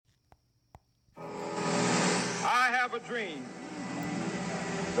ever dreamed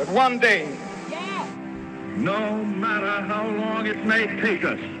that one day, no matter how long it may take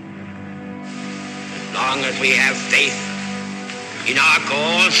us, as long as we have faith in our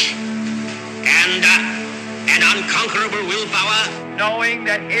cause and an unconquerable willpower, knowing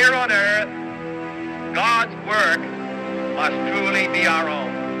that here on earth, God's work must truly be our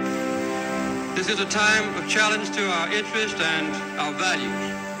own. This is a time of challenge to our interest and our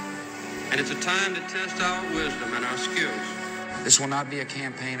values. And it's a time to test our wisdom and our skills. This will not be a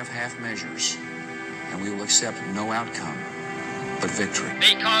campaign of half measures, and we will accept no outcome but victory.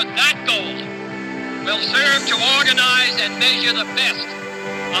 Because that goal will serve to organize and measure the best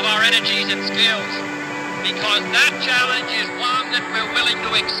of our energies and skills. Because that challenge is one that we're willing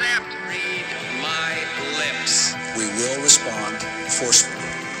to accept. read my lips. We will respond forcefully.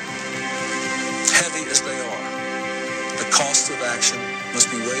 Heavy as they are, the cost of action must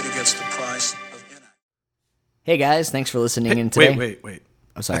be weighed against the price of inaction. Hey guys, thanks for listening in today. Wait.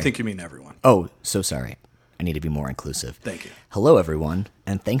 I'm sorry. I think you mean everyone. Oh, so sorry. I need to be more inclusive. Thank you. Hello, everyone,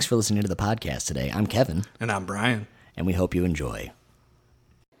 and thanks for listening to the podcast today. I'm Kevin, And I'm Brian. and we hope you enjoy.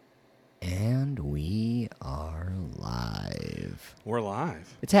 And we are live. We're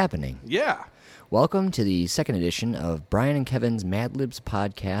live. It's happening. Yeah. Welcome to the second edition of Brian and Kevin's Mad Libs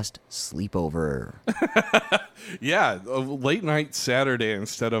podcast, Sleepover. Yeah, a late night Saturday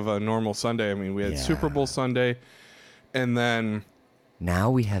instead of a normal Sunday. I mean, we had Yeah. Super Bowl Sunday, and then Now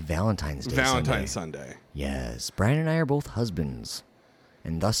we have Valentine's Day Valentine's Sunday. Sunday. Yes, Brian and I are both husbands,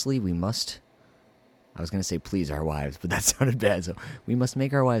 and thusly we must, I was going to say please our wives, but that sounded bad, so we must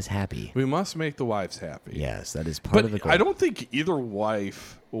make our wives happy. We must make the wives happy. Yes, that is part But of the goal. I don't think either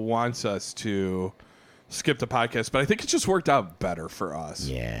wife wants us to skip the podcast, but I think it just worked out better for us.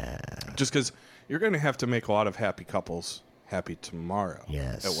 Yeah. Just because you're going to have to make a lot of happy couples happy tomorrow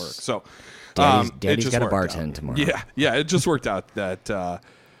Yes. at work. So Daddy's it just got to worked bartend out. tomorrow. Yeah, it just worked out that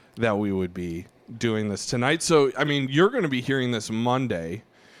that we would be doing this tonight. So, I mean, you're going to be hearing this Monday,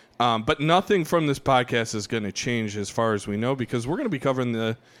 but nothing from this podcast is going to change as far as we know because we're going to be covering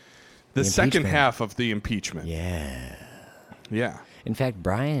the second impeachment. half of the impeachment. Yeah. Yeah. In fact,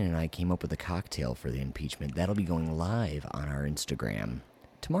 Brian and I came up with a cocktail for the impeachment. That'll be going live on our Instagram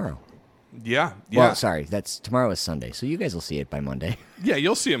tomorrow. Yeah. Well, sorry, tomorrow is Sunday, so you guys will see it by Monday. Yeah,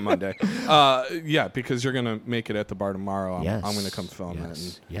 you'll see it Monday. Yeah, because you're going to make it at the bar tomorrow. Yes. I'm going to come film it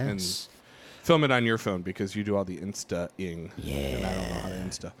and Yes. film it on your phone because you do all the Insta-ing. Yeah. And I don't know how to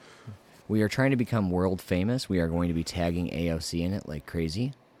Insta. We are trying to become world famous. We are going to be tagging AOC in it like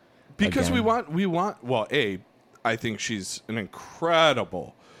crazy. Because Again. we want, well, I think she's an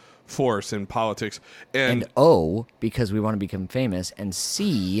incredible force in politics. And O, because we want to become famous. And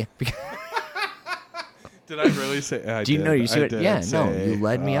C, because... Did I really say? I Do you did. know you see I it? did Yeah, say, no, you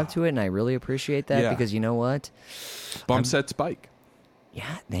led me up to it, and I really appreciate that Yeah. because you know what? Bump set spike.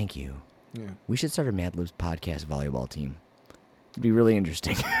 Yeah, thank you. Yeah. We should start a Mad Libs podcast volleyball team. It'd be really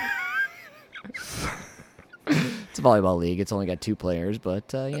interesting. It's a volleyball league. It's only got 2 players,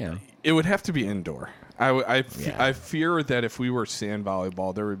 but you know. It would have to be indoor. I Yeah. fear that if we were sand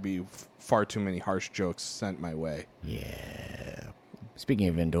volleyball, there would be far too many harsh jokes sent my way. Yeah. Speaking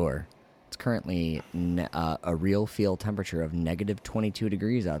of indoor, it's currently a real feel temperature of negative 22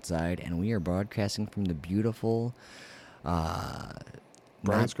 degrees outside, and we are broadcasting from the beautiful,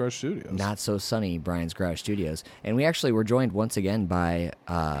 Brian's Garage Studios. not so sunny Brian's Garage Studios. And we actually were joined once again by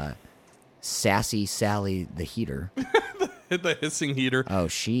Sassy Sally the Heater. The hissing heater. Oh,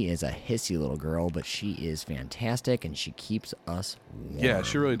 she is a hissy little girl, but she is fantastic, and she keeps us warm. Yeah,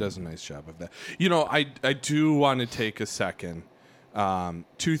 she really does a nice job of that. You know, I do want to take a second.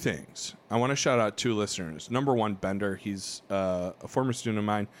 2 things. I want to shout out 2 listeners. Number one, Bender. He's a former student of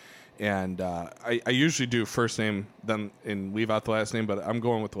mine, and I usually do first name then and leave out the last name, but I'm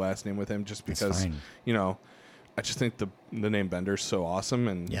going with the last name with him just because fine. you know I just think the name Bender's so awesome,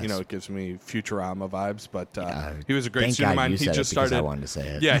 and Yes. you know it gives me Futurama vibes. But he was a great Thank student of God mine. you He said just it because started. I wanted to say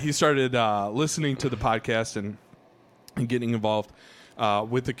it. Yeah, he started listening to the podcast and getting involved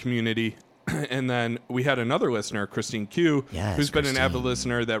with the community. And then we had another listener, Christine Q, Yes, who's been an avid Christine.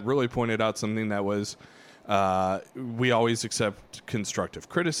 listener that really pointed out something that was we always accept constructive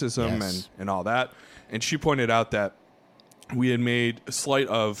criticism Yes. and all that. And she pointed out that we had made a slight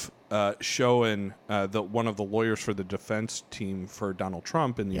of showing one of the lawyers for the defense team for Donald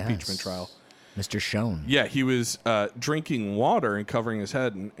Trump in the impeachment trial. Mr. Schoen. Yeah, he was drinking water and covering his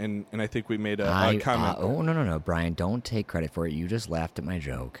head, and I think we made a comment. Oh, no, Brian, don't take credit for it. You just laughed at my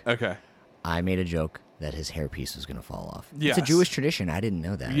joke. Okay. I made a joke that his hairpiece was going to fall off. Yes. It's a Jewish tradition. I didn't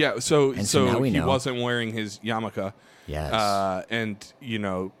know that. Yeah, so now we he know. wasn't wearing his yarmulke. Yes. And, you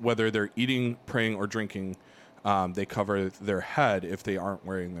know, whether they're eating, praying, or drinking, they cover their head if they aren't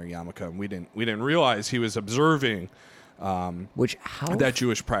wearing their yarmulke. And we didn't realize he was observing that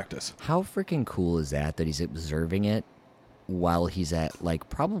Jewish practice. How freaking cool is that he's observing it while he's at like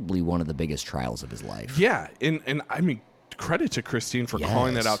probably one of the biggest trials of his life? Yeah, and I mean, credit to Christine for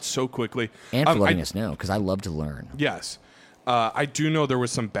calling that out so quickly. And for letting us know, because I love to learn. Yes. I do know there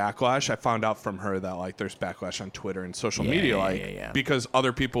was some backlash. I found out from her that like there's backlash on Twitter and social media, because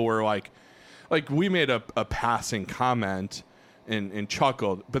other people were like we made a passing comment and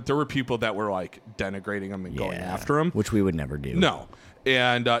chuckled, but there were people that were like denigrating him and going after him, which we would never do. No.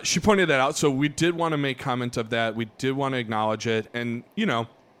 And she pointed that out, so we did want to make comment of that. We did want to acknowledge it, and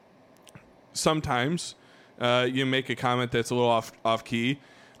sometimes you make a comment that's a little off key,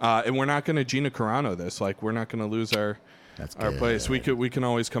 and we're not going to Gina Carano this. Like, we're not going to lose our place. We can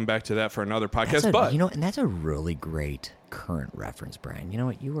always come back to that for another podcast. But and that's a really great current reference, Brian. You know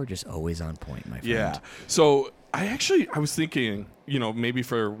what? You are just always on point, my friend. Yeah. So I was thinking, maybe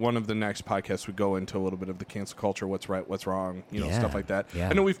for one of the next podcasts, we go into a little bit of the cancel culture, what's right, what's wrong, stuff like that. Yeah.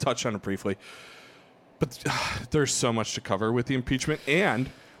 I know we've touched on it briefly, but there's so much to cover with the impeachment, and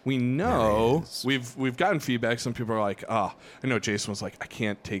we know we've gotten feedback. Some people are like, I know Jason was like, I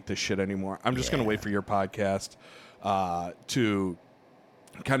can't take this shit anymore. I'm just going to wait for your podcast to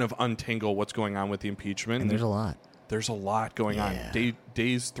kind of untangle what's going on with the impeachment. And there's a lot. There's a lot going on.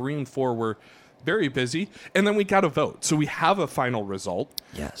 Days 3 and 4 were very busy, and then we got a vote. So we have a final result,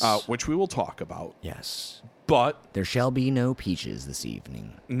 which we will talk about. Yes. But there shall be no peaches this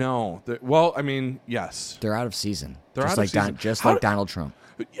evening. No. Yes. They're out of season. They're out of season. Just like Donald Trump.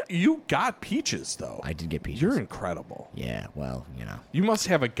 You got peaches, though. I did get peaches. You're incredible. Yeah, well, You must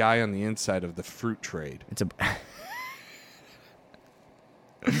have a guy on the inside of the fruit trade.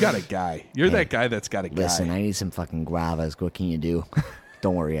 You got a guy. You're that guy that's got a guy. Listen, I need some fucking guavas. What can you do?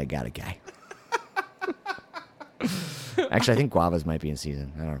 Don't worry, I got a guy. Actually, I think guavas might be in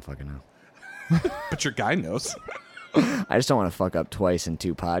season. I don't fucking know. But your guy knows. I just don't want to fuck up twice in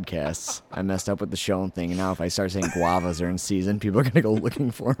 2 podcasts. I messed up with the show and thing, and now if I start saying guavas are in season, people are going to go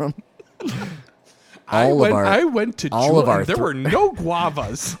looking for them. I went to Jewel, there were no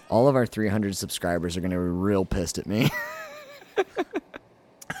guavas. All of our 300 subscribers are going to be real pissed at me.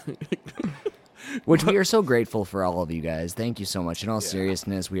 Which we are so grateful for all of you guys. Thank you so much. In all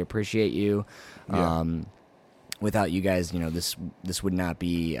seriousness, we appreciate you. Without you guys, this would not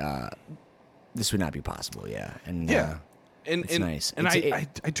be possible. Yeah, and it's nice. And I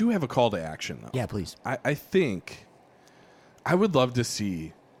do have a call to action though. Yeah, please. I think I would love to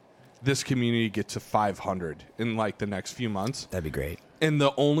see this community get to 500 in like the next few months. That'd be great. And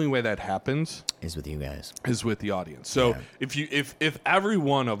the only way that happens is with you guys. Is with the audience. So if every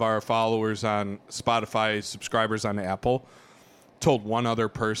one of our followers on Spotify, subscribers on Apple, told one other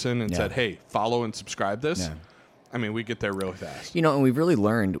person and said, "Hey, follow and subscribe this," I mean, we get there really fast. And we've really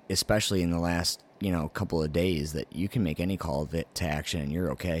learned, especially in the last couple of days, that you can make any call to action and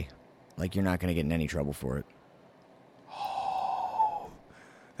you're okay. Like, you're not going to get in any trouble for it. Oh,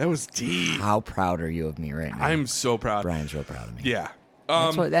 that was deep. How proud are you of me right now? I'm so proud. Brian's real proud of me. Yeah.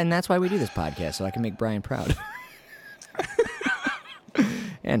 That's why we do this podcast, so I can make Brian proud.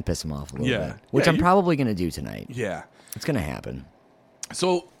 And piss him off a little bit. Which I'm probably going to do tonight. Yeah. It's going to happen.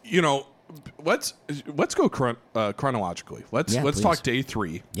 So, let's go chronologically. Let's talk day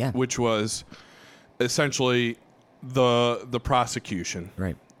 3, which was essentially the prosecution.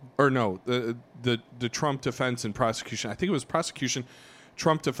 Right. Or no, the Trump defense and prosecution. I think it was prosecution.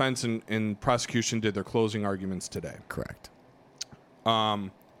 Trump defense and prosecution did their closing arguments today. Correct.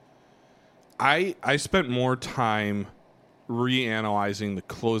 I spent more time reanalyzing the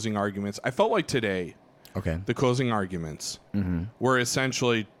closing arguments. I felt like today, the closing arguments were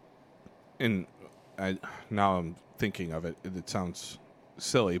essentially, now I'm thinking of it, it sounds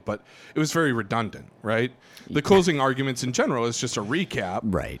silly, but it was very redundant, right? The closing arguments in general is just a recap.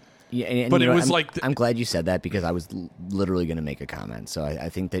 Right. Yeah, but it was I'm glad you said that because I was literally going to make a comment. So I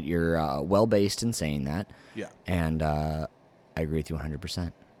think that you're well-based in saying that. Yeah. And I agree with you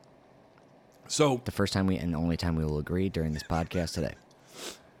 100%. So the first time and the only time we will agree during this podcast today.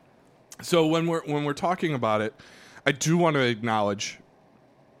 So when we're talking about it, I do want to acknowledge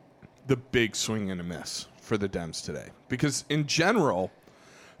the big swing and a miss for the Dems today. Because in general,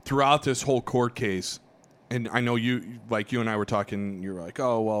 throughout this whole court case, and I know you and I were talking, you were like,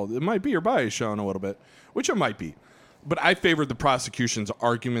 oh, well, it might be your bias showing a little bit, which it might be. But I favored the prosecution's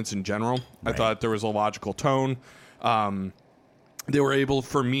arguments in general. Right. I thought there was a logical tone. They were able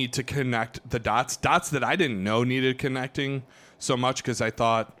for me to connect the dots that I didn't know needed connecting so much because I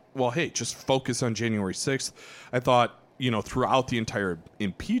thought, well, hey, just focus on January 6th. I thought, throughout the entire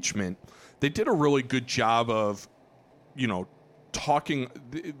impeachment, they did a really good job of,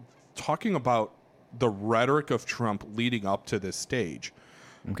 talking about the rhetoric of Trump leading up to this stage,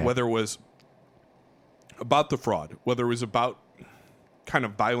 whether it was about the fraud, whether it was about kind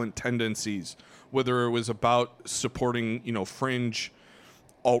of violent tendencies, whether it was about supporting, fringe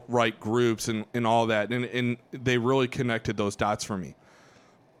alt-right groups and all that. And they really connected those dots for me.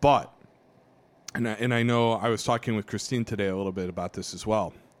 But, and I know I was talking with Christine today a little bit about this as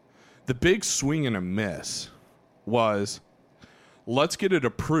well. The big swing and a miss was, let's get it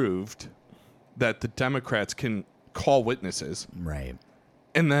approved that the Democrats can call witnesses. Right.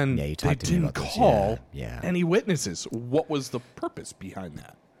 And then they didn't call any witnesses. What was the purpose behind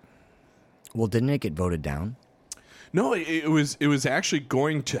that? Well, didn't it get voted down? No, it was actually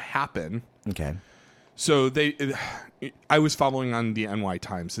going to happen. Okay. So I was following on the NY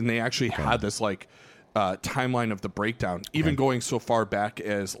Times, and they actually had this timeline of the breakdown, even going so far back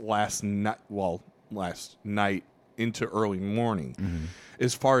as last night into early morning. Mm-hmm.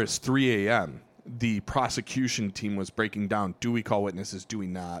 As far as 3 a.m., the prosecution team was breaking down, do we call witnesses, do we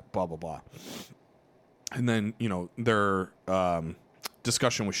not, blah, blah, blah. And then, their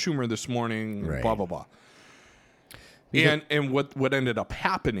discussion with Schumer this morning, blah, blah, blah. And what ended up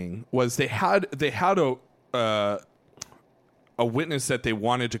happening was they had a witness that they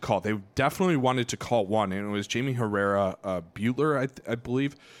wanted to call. They definitely wanted to call one, and it was Jamie Herrera Butler, I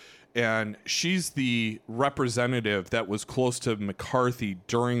believe. And she's the representative that was close to McCarthy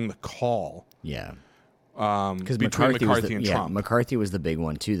during the call. Yeah. Because between McCarthy and Trump. McCarthy was the big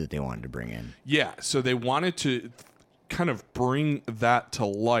one, too, that they wanted to bring in. Yeah, so they wanted to kind of bring that to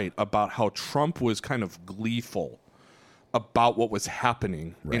light about how Trump was kind of gleeful about what was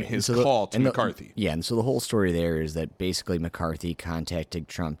happening in his call to McCarthy. And so the whole story there is that basically McCarthy contacted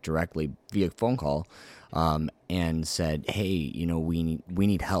Trump directly via phone call and said, hey, we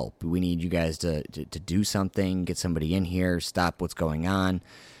need help. We need you guys to do something, get somebody in here, stop what's going on.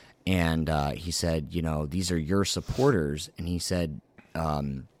 And he said, these are your supporters. And he said,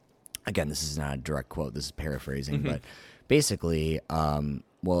 again, this is not a direct quote, this is paraphrasing, but basically,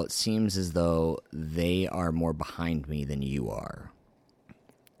 well, it seems as though they are more behind me than you are.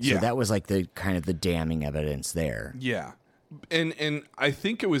 So that was like the kind of the damning evidence there. Yeah. And I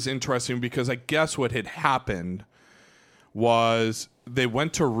think it was interesting because I guess what had happened was they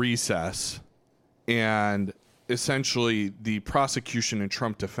went to recess, and essentially the prosecution and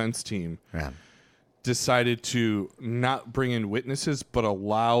Trump defense team decided to not bring in witnesses, but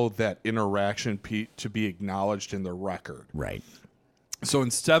allow that interaction to be acknowledged in the record. Right. So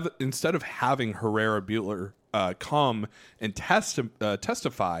instead of having Herrera Butler come and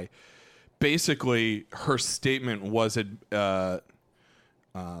testify, basically her statement was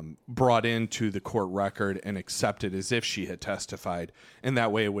brought into the court record and accepted as if she had testified, and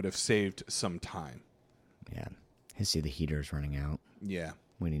that way it would have saved some time. Yeah. I see the heater's running out. Yeah.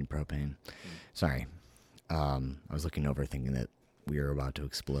 We need propane. Sorry. I was looking over thinking that we were about to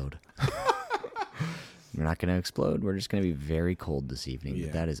explode. We're not going to explode. We're just going to be very cold this evening,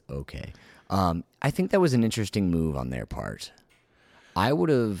 but that is okay. I think that was an interesting move on their part. I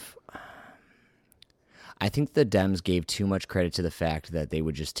think the Dems gave too much credit to the fact that they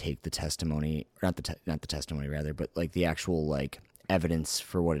would just take the testimony, not the testimony rather, but like the actual evidence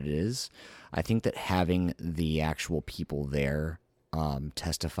for what it is. I think that having the actual people there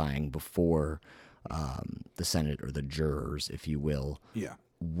testifying before the Senate or the jurors, if you will,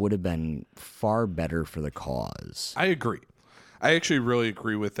 would have been far better for the cause. I agree. I actually really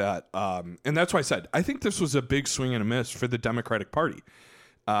agree with that. And that's why I said, I think this was a big swing and a miss for the Democratic Party.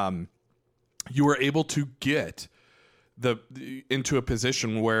 You were able to get into a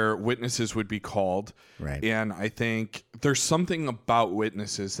position where witnesses would be called. Right. And I think there's something about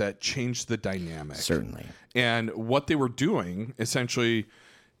witnesses that changed the dynamic. Certainly. And what they were doing, essentially,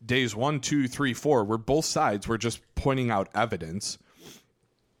 days 1, 2, 3, 4, where both sides were just pointing out evidence.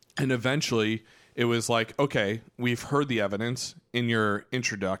 And eventually it was like, okay, we've heard the evidence in your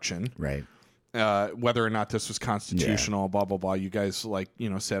introduction. Right. Whether or not this was constitutional, blah, blah, blah. You guys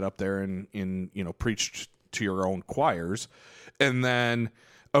sat up there and preached to your own choirs. And then,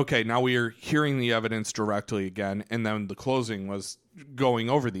 okay, now we are hearing the evidence directly again. And then the closing was going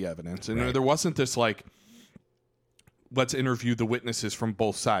over the evidence. And there wasn't this let's interview the witnesses from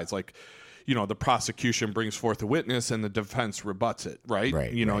both sides. The prosecution brings forth a witness and the defense rebuts it, right?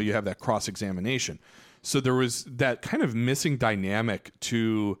 Right. You have that cross-examination. So there was that kind of missing dynamic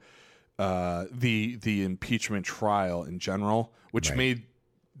to the impeachment trial in general, which made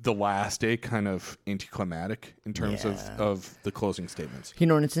the last day kind of anticlimactic in terms of the closing statements. You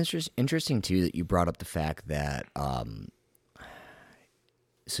know, and it's interesting too that you brought up the fact that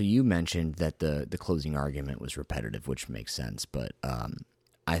so you mentioned that the closing argument was repetitive, which makes sense, but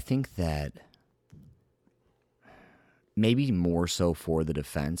I think that maybe more so for the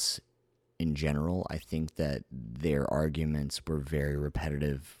defense in general, I think that their arguments were very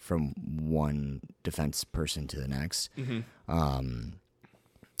repetitive from one defense person to the next.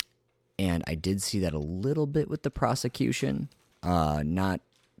 And I did see that a little bit with the prosecution, not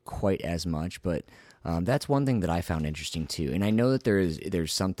quite as much, but that's one thing that I found interesting too. And I know that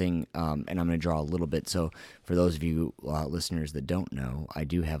there's something, and I'm going to draw a little bit. So for those of you listeners that don't know, I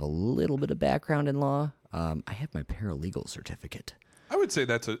do have a little bit of background in law. I have my paralegal certificate. I would say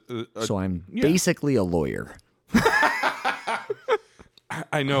that's so I'm basically a lawyer.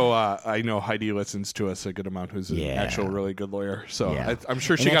 I know Heidi listens to us a good amount, who's an actual really good lawyer. So I'm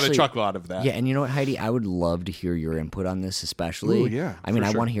sure she got a chuckle out of that. Yeah, and you know what, Heidi? I would love to hear your input on this, especially. Ooh, yeah, I mean,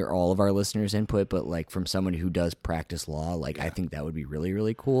 I want to hear all of our listeners' input, but like from someone who does practice law, like I think that would be really,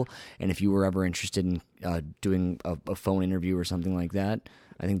 really cool. And if you were ever interested in doing a phone interview or something like that,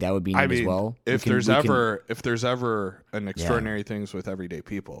 I think that would be neat as well. If there's ever an Extraordinary Things with Everyday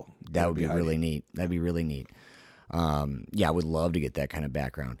People, that would be really neat. That'd be really neat. I would love to get that kind of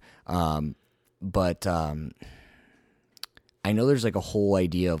background. But I know there's like a whole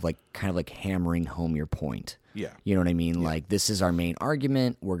idea of like kind of like hammering home your point. Yeah. You know what I mean? Yeah. Like this is our main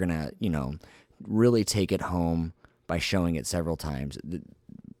argument. We're going to, really take it home by showing it several times. The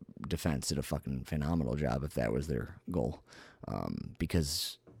defense did a fucking phenomenal job if that was their goal.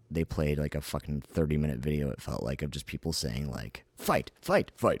 Because they played like a fucking 30-minute video, it felt like, of just people saying like, fight,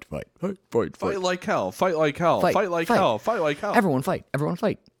 fight, fight, fight, fight, fight, fight like hell, fight like hell, fight like hell, fight like hell. Everyone fight, everyone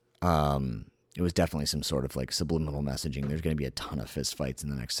fight. It was definitely some sort of like subliminal messaging. There's going to be a ton of fist fights in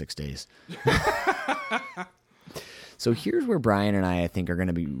the next 6 days. So here's where Brian and I think, are going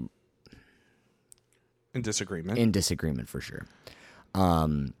to be in disagreement. In disagreement, for sure.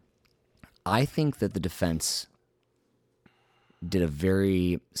 I think that the defense did a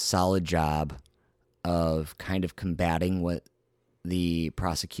very solid job of kind of combating what the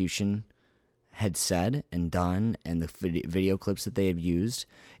prosecution had said and done, and the video clips that they had used.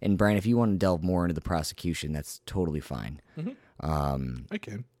 And Brian, if you want to delve more into the prosecution, that's totally fine. I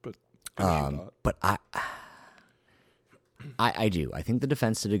can, but I do. I think the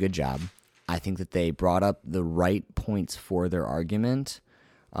defense did a good job. I think that they brought up the right points for their argument.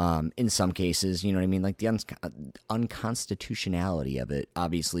 In some cases, you know what I mean? Like the unconstitutionality of it,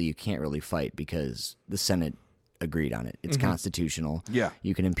 obviously you can't really fight because the Senate agreed on it. It's constitutional. Yeah.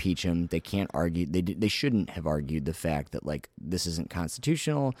 You can impeach them. They can't argue. They shouldn't have argued the fact that like this isn't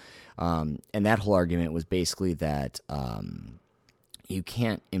constitutional. And that whole argument was basically that you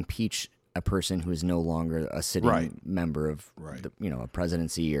can't impeach a person who is no longer a sitting member of a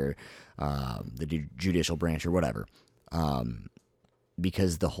presidency or the judicial branch or whatever.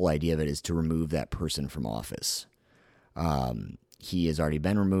 Because the whole idea of it is to remove that person from office. He has already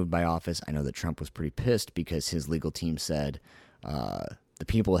been removed by office. I know that Trump was pretty pissed because his legal team said the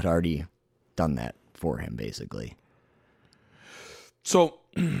people had already done that for him, basically. So,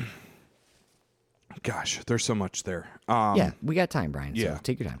 gosh, there's so much there. We got time, Brian. So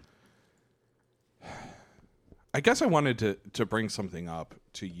take your time. I guess I wanted to bring something up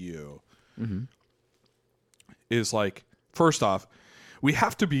to you. Is like, first off, we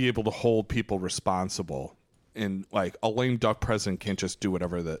have to be able to hold people responsible, and like a lame duck president can't just do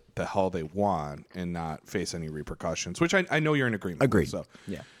whatever the hell they want and not face any repercussions, which I know you're in agreement Agreed. with. So.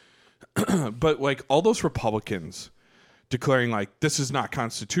 Yeah. But like all those Republicans declaring like this is not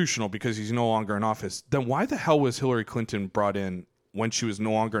constitutional because he's no longer in office, then why the hell was Hillary Clinton brought in when she was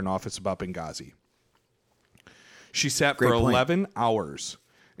no longer in office about Benghazi? She sat for 11 hours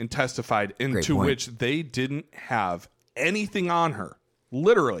and testified, into which they didn't have anything on her.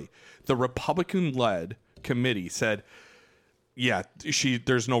 Literally, the Republican-led committee said,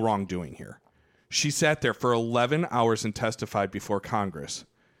 there's no wrongdoing here. She sat there for 11 hours and testified before Congress.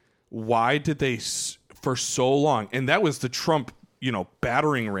 Why did they, for so long, and that was the Trump,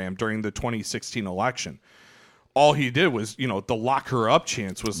 battering ram during the 2016 election. All he did was, the lock her up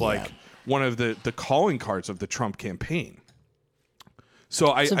chance was like one of the calling cards of the Trump campaign.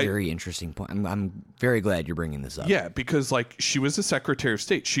 So That's a very interesting point. I'm very glad you're bringing this up. Yeah, because like she was the Secretary of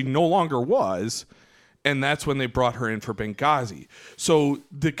State. She no longer was, and that's when they brought her in for Benghazi. So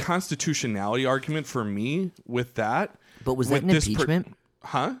the constitutionality argument for me with that. But was that an impeachment?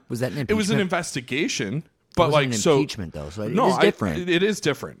 Was that an impeachment? It was an investigation. But like an so impeachment though, so it is different. It is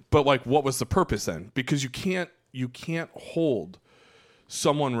different. But like what was the purpose then? Because you can't hold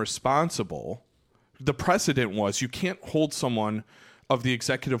someone responsible, the precedent was you can't hold someone of the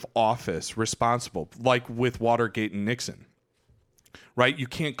executive office responsible, like with Watergate and Nixon, right? You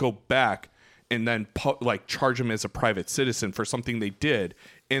can't go back and then charge them as a private citizen for something they did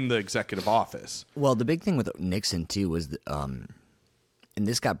in the executive office. Well, the big thing with Nixon too was, and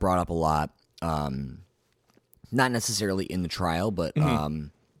this got brought up a lot, not necessarily in the trial, but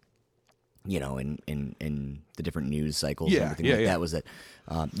in the different news cycles and everything that, was that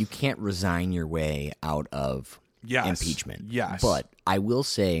you can't resign your way out of impeachment. Yes. But I will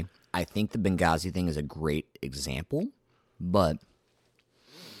say, I think the Benghazi thing is a great example, but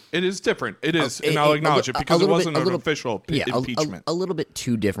it is different. It is, and I'll acknowledge it because it wasn't an official impeachment. A little bit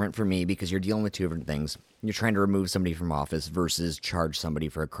too different for me because you're dealing with two different things. You're trying to remove somebody from office versus charge somebody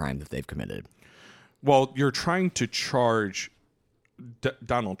for a crime that they've committed. Well, you're trying to charge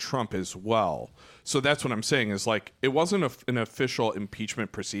Donald Trump as well. So that's what I'm saying is like it wasn't an official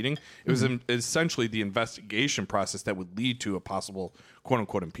impeachment proceeding. It was essentially the investigation process that would lead to a possible quote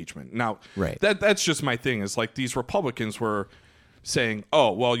unquote impeachment. Now, that's just my thing is like these Republicans were saying,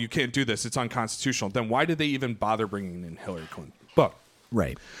 oh, well, you can't do this. It's unconstitutional. Then why did they even bother bringing in Hillary Clinton? But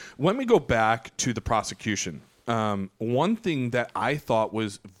when we go back to the prosecution, one thing that I thought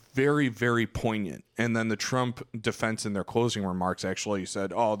was very, very poignant, and then the Trump defense in their closing remarks actually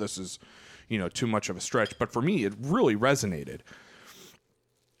said, oh, this is, too much of a stretch. But for me, it really resonated,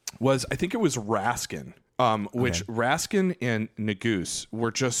 was I think it was Raskin, which Raskin and Neguse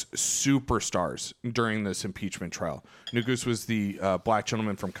were just superstars during this impeachment trial. Neguse was the black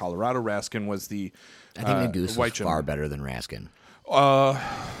gentleman from Colorado. Raskin was the I think Neguse white was gentleman. far better than Raskin.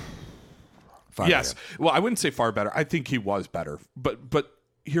 Yes. Better. Well, I wouldn't say far better. I think he was better, but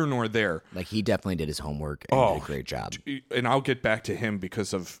here nor there. Like he definitely did his homework and did a great job. And I'll get back to him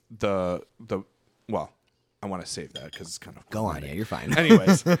because of the well, I want to save that because it's kind of go on. Yeah, you're fine.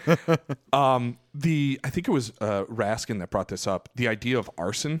 Anyways, I think it was Raskin that brought this up. The idea of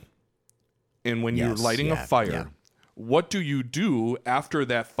arson, and when you're lighting a fire, what do you do after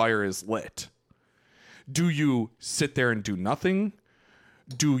that fire is lit? Do you sit there and do nothing?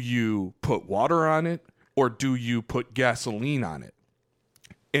 Do you put water on it, or do you put gasoline on it?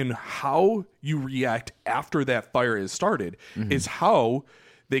 And how you react after that fire is started is how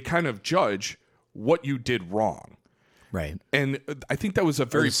they kind of judge what you did wrong. Right. And I think that was a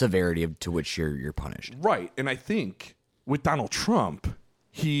very... the severity to which you're punished. Right. And I think with Donald Trump,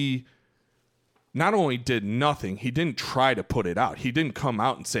 he not only did nothing, he didn't try to put it out. He didn't come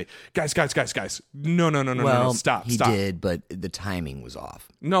out and say, guys, no, stop. He did, but the timing was off.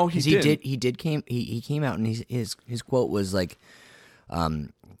 No, he didn't. He came out and his quote was like,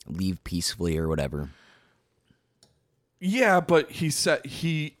 leave peacefully or whatever. Yeah, but he said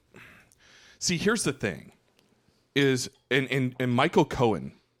see, here's the thing is, and Michael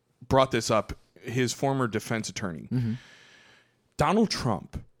Cohen brought this up, his former defense attorney. Donald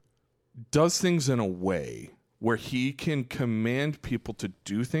Trump does things in a way where he can command people to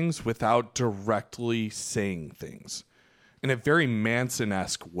do things without directly saying things in a very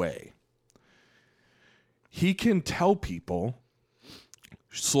Manson-esque way. He can tell people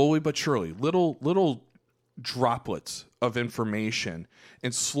slowly but surely, little droplets of information,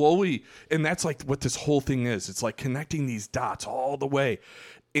 and slowly, and that's like what this whole thing is. It's like connecting these dots all the way.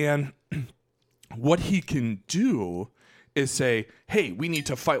 And what he can do is say, hey, we need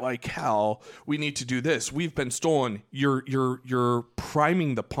to fight like hell. We need to do this. We've been stolen. You're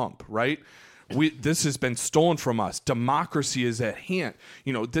priming the pump, right? This has been stolen from us. Democracy is at hand.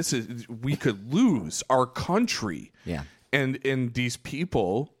 We could lose our country. Yeah. And these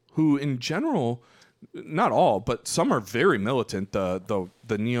people who, in general, not all, but some are very militant. The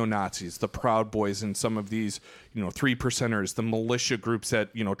neo-Nazis, the Proud Boys, and some of these, 3%ers, the militia groups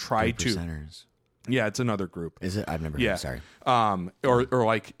that try to. 3%ers. Yeah, it's another group. Is it? I've never heard. Sorry. Or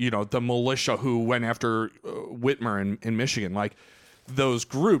like the militia who went after Whitmer in Michigan, like those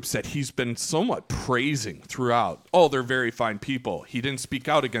groups that he's been somewhat praising throughout. Oh, they're very fine people. He didn't speak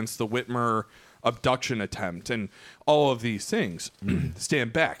out against the Whitmer abduction attempt and all of these things.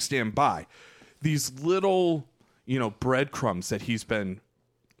 Stand back, stand by. These little, breadcrumbs that he's been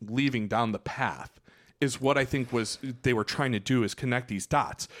leaving down the path is what I think they were trying to do, is connect these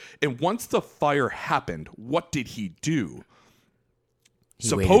dots. And once the fire happened, what did he do?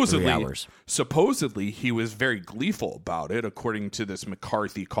 Supposedly he was very gleeful about it, according to this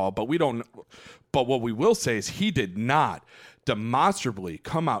McCarthy call, but what we will say is he did not demonstrably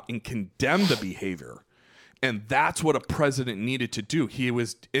come out and condemn the behavior. And that's what a president needed to do.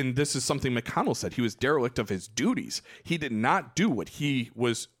 And this is something McConnell said, he was derelict of his duties. He did not do what he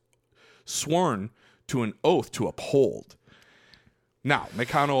was sworn to an oath to uphold. Now,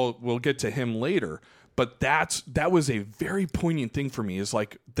 McConnell, we'll get to him later, but that was a very poignant thing for me, is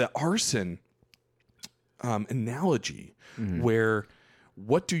like the arson analogy, where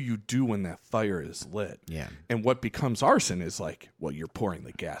what do you do when that fire is lit? Yeah. And what becomes arson is like, well, you're pouring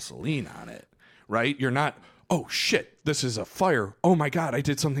the gasoline on it, right? You're not, oh shit, this is a fire. Oh my God, I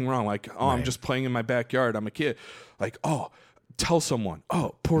did something wrong. Like, oh, I'm just playing in my backyard. I'm a kid. Like, oh, tell someone.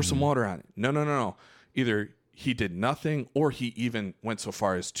 Oh, pour some water on it. No. Either he did nothing, or he even went so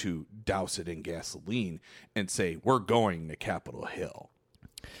far as to douse it in gasoline and say, we're going to Capitol Hill.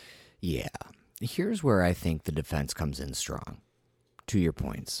 Yeah. Here's where I think the defense comes in strong, to your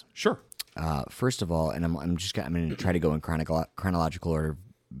points. Sure. First of all, and I'm going to try to go in chronological order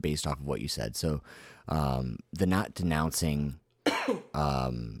based off of what you said. So, the not denouncing, I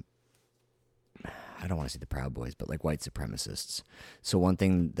don't want to say the Proud Boys, but like white supremacists. So one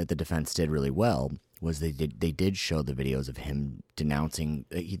thing that the defense did really well was they did show the videos of him denouncing.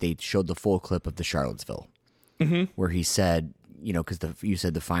 They showed the full clip of the Charlottesville, where he said, you know, because you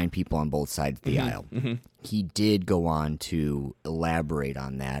said to find people on both sides of the aisle. He did go on to elaborate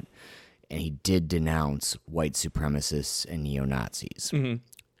on that, and he did denounce white supremacists and neo-Nazis.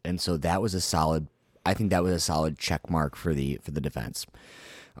 And so that was a solid. I think that was a solid check mark for the defense.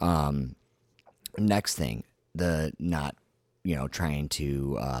 Next thing, the not, you know, trying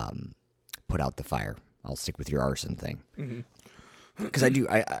to put out the fire. I'll stick with your arson thing, because I do.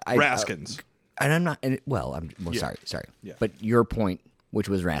 I Raskins. And I'm not. And sorry. Yeah. But your point, which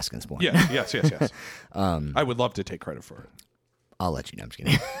was Raskin's point. Yeah. Yes. I would love to take credit for it. I'll let you know. I'm just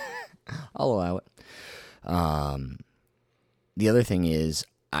kidding. I'll allow it. The other thing is,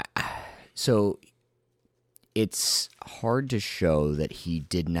 so it's hard to show that he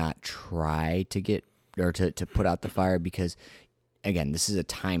did not try to get or to put out the fire, because, again, this is a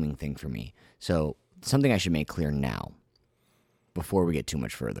timing thing for me. So something I should make clear now, before we get too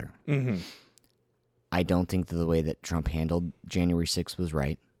much further. I don't think that the way that Trump handled January 6th was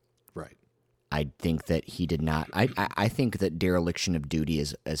right. Right. I think that he did not. I think that dereliction of duty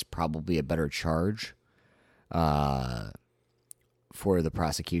is probably a better charge for the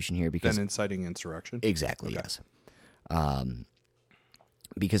prosecution here, because Than inciting insurrection? Exactly, Okay. yes.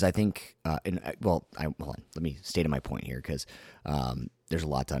 Because I think, hold on, let me state my point here, because there's a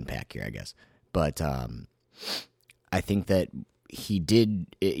lot to unpack here, I guess. But I think that he did,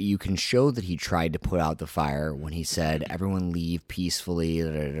 you can show that he tried to put out the fire when he said, everyone leave peacefully,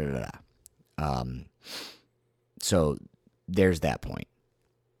 so there's that point.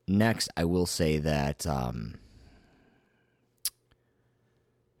 Next, I will say that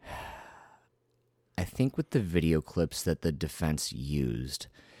I think with the video clips that the defense used,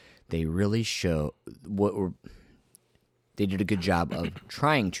 they really show they did a good job of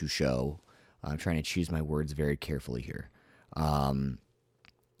trying to show, I'm trying to choose my words very carefully here,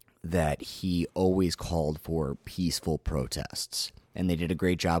 that he always called for peaceful protests. And they did a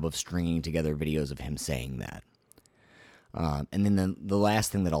great job of stringing together videos of him saying that. And then the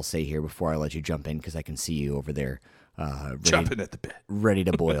last thing that I'll say here before I let you jump in, because I can see you over there jumping at the bit, ready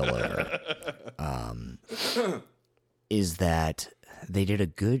to boil over, is that they did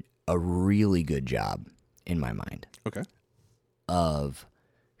a really good job, in my mind, of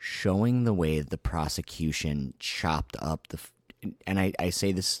showing the way the prosecution chopped up and I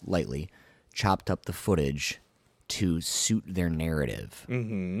say this lightly, chopped up the footage to suit their narrative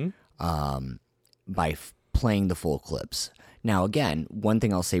by playing the full clips. Now, again, one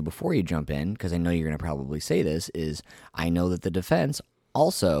thing I'll say before you jump in, because I know you're going to probably say this, is I know that the defense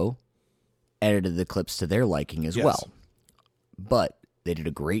also edited the clips to their liking as well. But they did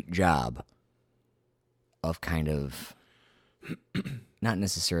a great job of kind of not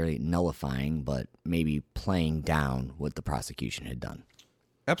necessarily nullifying, but maybe playing down what the prosecution had done.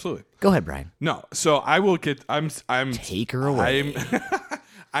 Absolutely. Go ahead, Brian. No, so I will get. I'm. Take her away.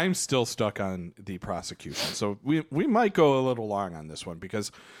 I'm still stuck on the prosecution, so we might go a little long on this one,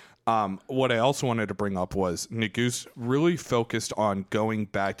 because what I also wanted to bring up was Nagus really focused on going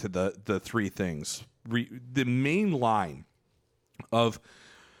back to the three things. The main line of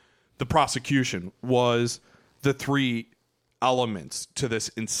the prosecution was the three elements to this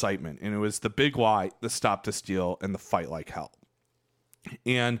incitement, and it was the big lie, the stop the steal, and the fight like hell.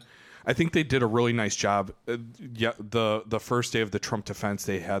 And I think they did a really nice job. The first day of the Trump defense,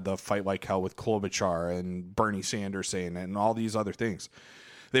 they had the fight like hell with Klobuchar and Bernie Sanders saying it and all these other things.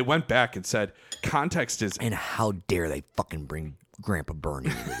 They went back and said, context is... And how dare they fucking bring Grandpa Bernie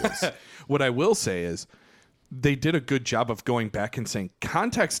into this? What I will say is, they did a good job of going back and saying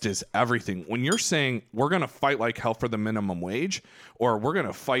context is everything. When you're saying we're going to fight like hell for the minimum wage, or we're going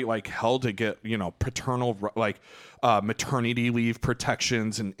to fight like hell to get, paternal, maternity leave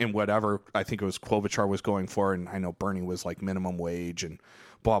protections and whatever, I think it was Klobuchar was going for. And I know Bernie was like minimum wage and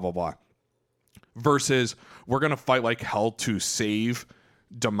blah, blah, blah. Versus we're going to fight like hell to save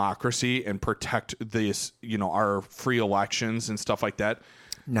democracy and protect this, our free elections and stuff like that.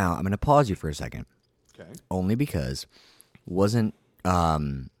 Now, I'm going to pause you for a second. Okay. Only because wasn't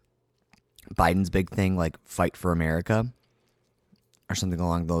Biden's big thing like fight for America or something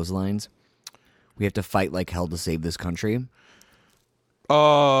along those lines? We have to fight like hell to save this country.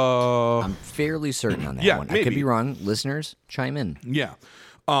 I'm fairly certain on that one. Maybe. I could be wrong. Listeners, chime in. Yeah.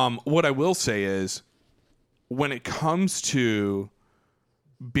 What I will say is when it comes to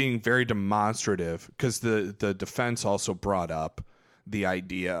being very demonstrative, because the defense also brought up the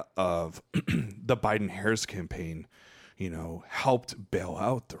idea of the Biden-Harris campaign, helped bail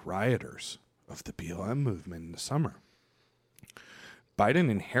out the rioters of the BLM movement in the summer. Biden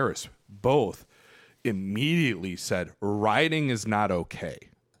and Harris both immediately said rioting is not okay.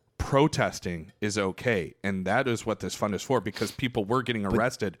 Protesting is okay. And that is what this fund is for, because people were getting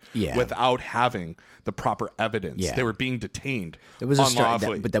arrested without having the proper evidence. Yeah. They were being detained It was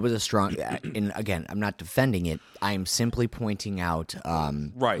unlawfully. but that was a strong. And again, I'm not defending it. I'm simply pointing out.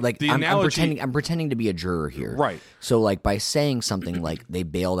 Right. Like The I'm analogy- I'm pretending to be a juror here. Right. So like by saying something like they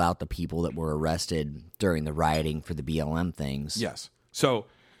bailed out the people that were arrested during the rioting for the BLM things. Yes. So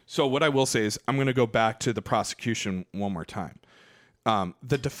what I will say is I'm going to go back to the prosecution one more time.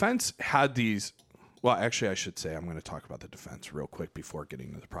 The defense had these. Well, actually, I should say I'm going to talk about the defense real quick before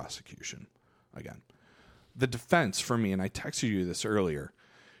getting to the prosecution again. The defense for me, and I texted you this earlier,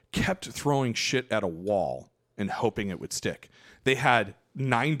 kept throwing shit at a wall and hoping it would stick. They had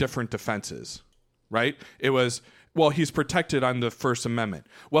 9 different defenses, right? It was, well, he's protected on the First Amendment.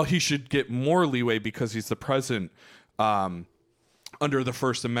 Well, he should get more leeway because he's the president. Under the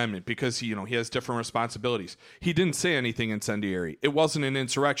First Amendment, because he has different responsibilities. He didn't say anything incendiary. It wasn't an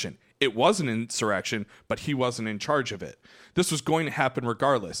insurrection. It was an insurrection, but he wasn't in charge of it. This was going to happen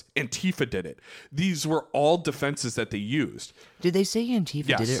regardless. Antifa did it. These were all defenses that they used. Did they say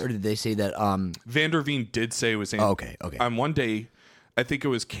Antifa did it, or did they say that? Van der Veen did say it was Antifa. Okay. On one day, I think it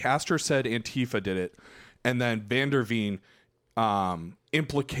was Castor said Antifa did it, and then Van der Veen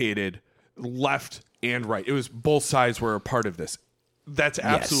implicated left and right. It was both sides were a part of this. That's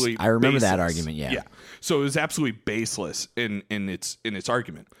absolutely. Yes, I remember baseless. that argument. Yeah. So it was absolutely baseless in its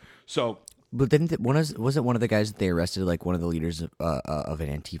argument. So, But didn't was it one of the guys that they arrested, like one of the leaders of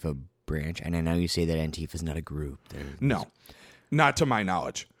an Antifa branch? And I know you say that Antifa is not a group. no, not to my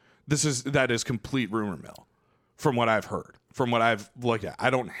knowledge. That is complete rumor mill, from what I've heard, from what I've looked at. I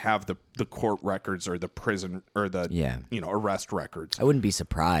don't have the court records or the prison or the arrest records. I wouldn't be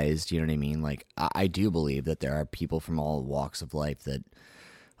surprised. You know what I mean? Like I do believe that there are people from all walks of life that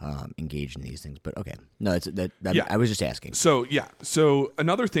engage in these things. But okay, no, I was just asking. So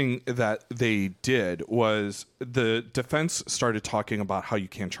another thing that they did was the defense started talking about how you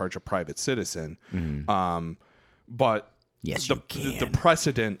can't charge a private citizen, but. Yes, you can. The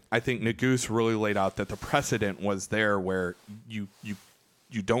precedent, I think Nagus really laid out that the precedent was there where you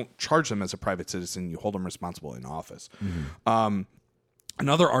don't charge them as a private citizen, you hold them responsible in office.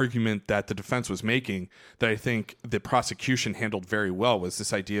 Another argument that the defense was making that I think the prosecution handled very well was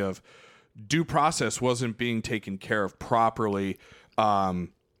this idea of due process wasn't being taken care of properly. And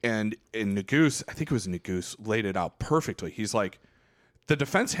Nagus, I think it was Nagus, laid it out perfectly. He's like, the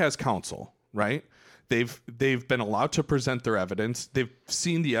defense has counsel, right? They've been allowed to present their evidence. They've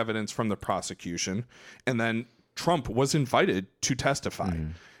seen the evidence from the prosecution. And then Trump was invited to testify,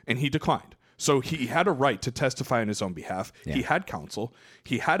 and he declined. So he had a right to testify on his own behalf. Yeah. He had counsel.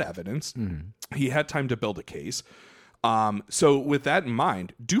 He had evidence. He had time to build a case. So with that in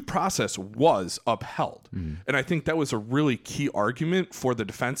mind, due process was upheld. And I think that was a really key argument for the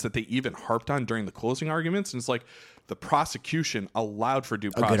defense that they even harped on during the closing arguments. And it's like the prosecution allowed for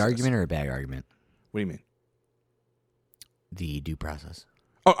due process. A good argument or a bad argument? What do you mean? The due process.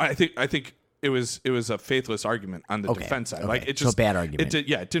 Oh, I think it was a faithless argument on the defense side. Okay. Like it just so bad argument.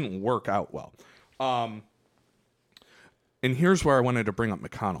 It didn't work out well. And here's where I wanted to bring up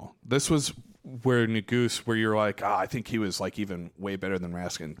McConnell. This was where where you're like, I think he was like even way better than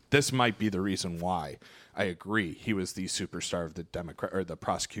Raskin. This might be the reason why I agree he was the superstar of the Democrat or the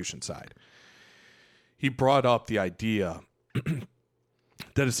prosecution side. He brought up the idea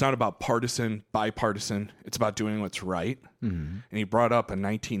that it's not about bipartisan. It's about doing what's right. And he brought up a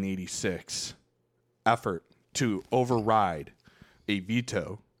 1986 effort to override a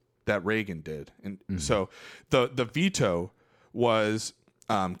veto that Reagan did. And so the veto was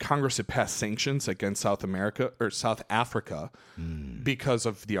Congress had passed sanctions against South Africa because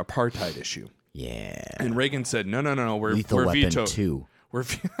of the apartheid issue. Yeah. And Reagan said, no, we're Lethal Weapon vetoing. 2.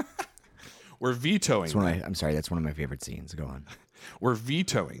 We're vetoing. I'm sorry, that's one of my favorite scenes. Go on. We're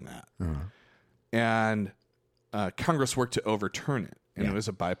vetoing that. And Congress worked to overturn it. And it was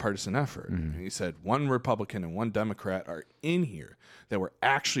a bipartisan effort. And he said one Republican and one Democrat are in here that were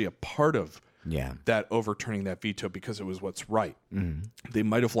actually a part of that overturning that veto because it was what's right. They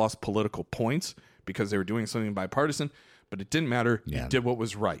might have lost political points because they were doing something bipartisan, but it didn't matter. You did what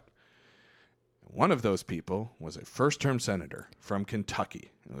was right. One of those people was a first-term senator from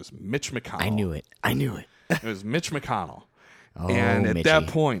Kentucky. It was Mitch McConnell. I knew it. It was Mitch McConnell. Oh, and at Mitchie. that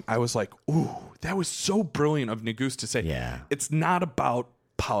point, I was like, ooh, that was so brilliant of Neguse to say, it's not about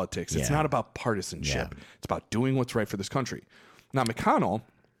politics. It's not about partisanship. It's about doing what's right for this country. Now, McConnell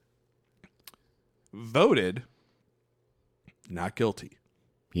voted not guilty.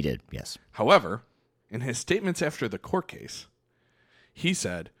 He did, yes. However, in his statements after the court case, he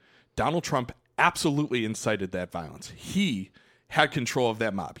said Donald Trump absolutely incited that violence. He had control of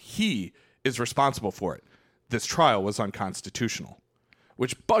that mob. He is responsible for it. This trial was unconstitutional,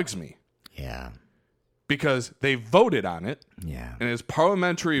 which bugs me. Yeah. Because they voted on it. Yeah. And his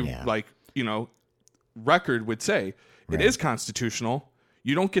parliamentary, record would say it is constitutional.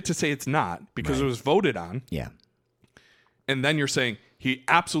 You don't get to say it's not because it was voted on. Yeah. And then you're saying he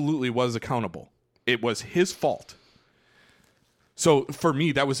absolutely was accountable. It was his fault. So for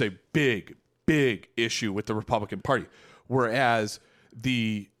me, that was a big, big issue with the Republican Party. Whereas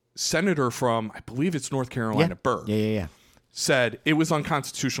the senator from, I believe it's North Carolina, Burr, said it was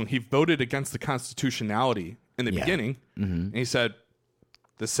unconstitutional. He voted against the constitutionality in the beginning. And he said,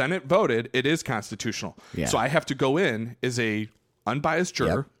 the Senate voted, it is constitutional. So I have to go in as a unbiased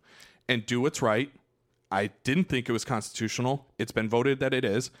juror and do what's right. I didn't think it was constitutional. It's been voted that it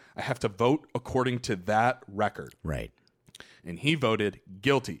is. I have to vote according to that record. Right. And he voted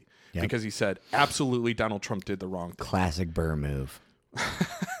guilty because he said, absolutely, Donald Trump did the wrong thing. Classic Burr move.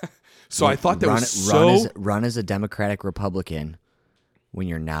 So I thought that was run as a Democratic Republican when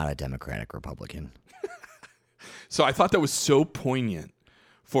you're not a Democratic Republican. So I thought that was so poignant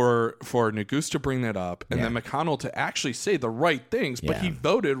for Neguse to bring that up and then McConnell to actually say the right things, but he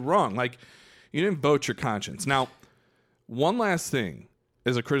voted wrong. Like, you didn't vote your conscience. Now, one last thing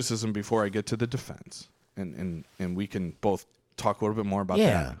as a criticism before I get to the defense, and we can both talk a little bit more about that.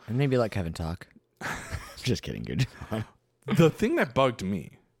 Yeah, and maybe let Kevin talk. Just kidding, good. The thing that bugged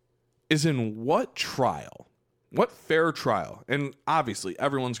me is in what fair trial, and obviously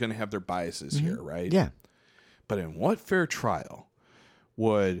everyone's going to have their biases here, right? Yeah. But in what fair trial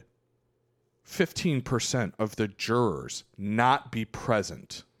would 15% of the jurors not be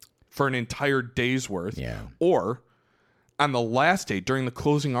present for an entire day's worth? Yeah. Or on the last day during the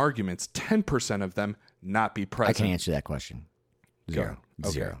closing arguments, 10% of them not be present? I can answer that question. Zero.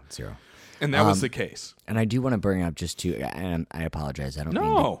 Okay. Zero. And that was the case. And I do want to bring up and I apologize. I don't mean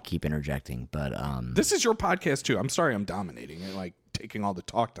to keep interjecting, but this is your podcast too. I'm sorry I'm dominating and like taking all the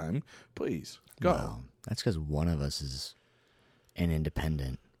talk time. Please go. Well, that's because one of us is an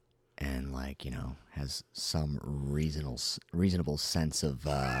independent and has some reasonable sense of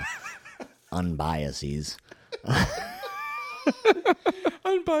unbiases.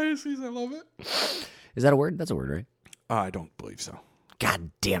 Unbiases, I love it. Is that a word? That's a word, right? I don't believe so. God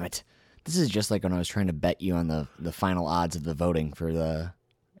damn it. This is just like when I was trying to bet you on the final odds of the voting for the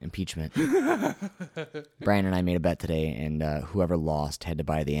impeachment. Brian and I made a bet today, and whoever lost had to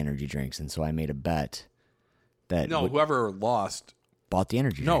buy the energy drinks. And so I made a bet that... No, whoever lost... bought the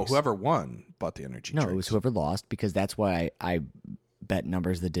energy No, drinks. whoever won bought the energy drinks. No, it was whoever lost, because that's why I bet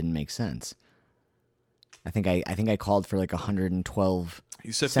numbers that didn't make sense. I think I called for like 112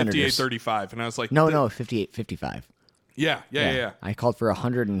 You said senators. 58-35, and I was like... No, 58-55. Yeah. I called for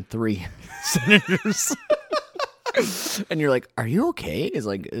 103 senators. And you're like, are you okay?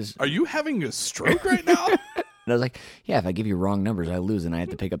 Are you having a stroke right now? And I was like, yeah, if I give you wrong numbers, I lose, and I have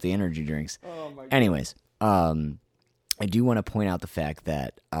to pick up the energy drinks. Oh my God. Anyways, I do want to point out the fact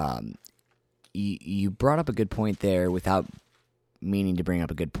that you brought up a good point there without meaning to bring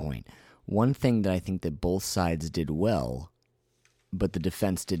up a good point. One thing that I think that both sides did well, but the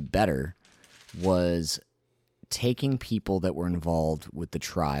defense did better, was taking people that were involved with the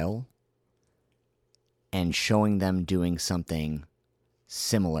trial and showing them doing something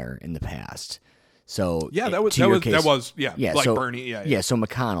similar in the past. So yeah, that was like so, Bernie. Yeah. So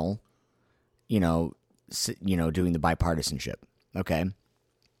McConnell, doing the bipartisanship, okay,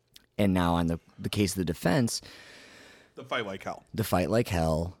 and now on the case of the defense, the fight like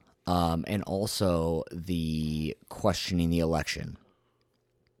hell. and also the questioning the election.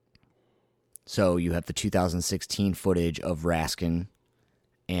 So you have the 2016 footage of Raskin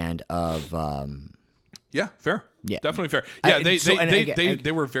and of Yeah, fair. Yeah. Definitely fair. Yeah,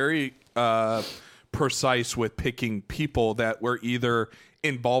 they were very precise with picking people that were either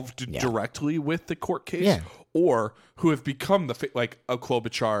involved directly with the court case or who have become like a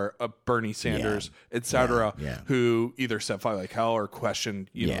Klobuchar, a Bernie Sanders, etc., who either set fire like hell or questioned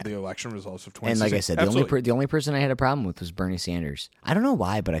the election results of 2016. And like I said, the only person I had a problem with was Bernie Sanders. I don't know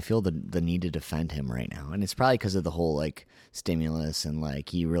why, but I feel the need to defend him right now, and it's probably because of the whole like stimulus and like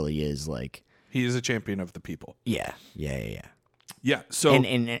he really is like he is a champion of the people. Yeah. Yeah, so and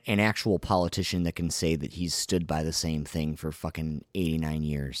an actual politician that can say that he's stood by the same thing for fucking 89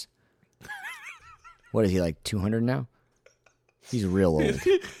 years. What is he, like 200 now? He's real old.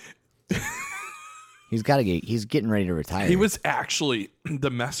 He's getting ready to retire. He was actually the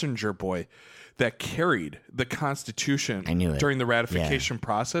messenger boy that carried the Constitution during the ratification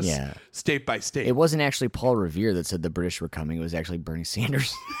process, state by state. It wasn't actually Paul Revere that said the British were coming. It was actually Bernie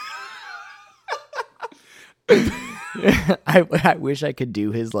Sanders. I wish I could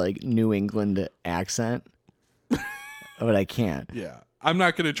do his like New England accent, but I can't. Yeah, I'm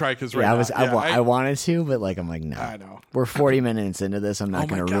not going to try because I wanted to, but like I'm like no. I know we're 40 minutes into this. I'm not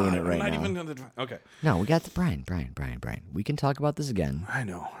going to ruin it right now. Even gonna, okay. No, we got the Brian. We can talk about this again. I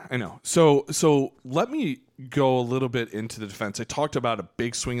know. So let me go a little bit into the defense. I talked about a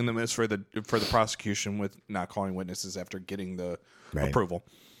big swing and the miss for the prosecution with not calling witnesses after getting the approval.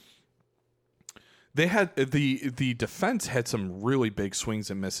 They had the defense had some really big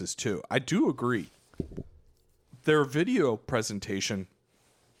swings and misses too. I do agree. Their video presentation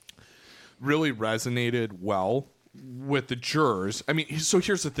really resonated well with the jurors. I mean, so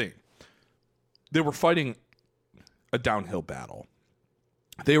here's the thing. They were fighting a downhill battle.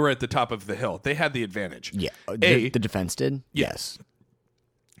 They were at the top of the hill. They had the advantage. Yeah. The defense did? Yes.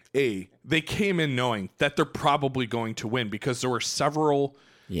 They came in knowing that they're probably going to win because there were several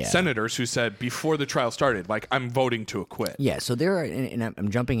senators who said before the trial started, like, I'm voting to acquit. Yeah, so there are, and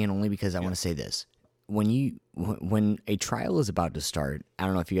I'm jumping in only because I want to say this. When a trial is about to start, I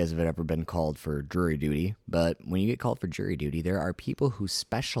don't know if you guys have ever been called for jury duty, but when you get called for jury duty, there are people who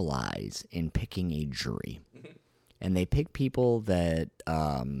specialize in picking a jury. And they pick people that,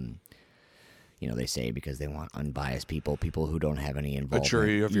 they say because they want unbiased people who don't have any involvement. A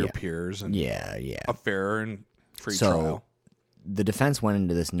jury of your peers. And a fair and free trial. The defense went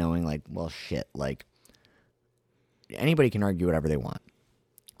into this knowing, like, well, shit, like, anybody can argue whatever they want.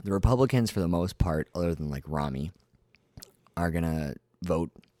 The Republicans, for the most part, other than, like, Rami, are going to vote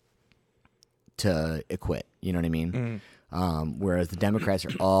to acquit. You know what I mean? Mm-hmm. Whereas the Democrats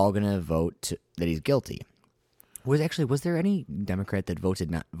are all going to vote that he's guilty. Was there any Democrat that voted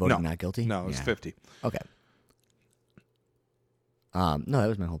not guilty? No, it was 50. Okay. No, that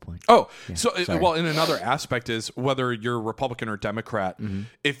was my whole point. Oh, yeah, well, and another aspect is whether you're Republican or Democrat,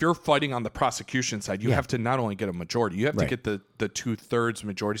 if you're fighting on the prosecution side, you have to not only get a majority, you have to get the 2/3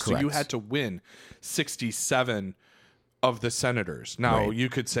 majority. Correct. So you had to win 67 of the senators. Now, you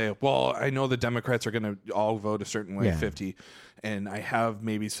could say, well, I know the Democrats are going to all vote a certain way, 50, and I have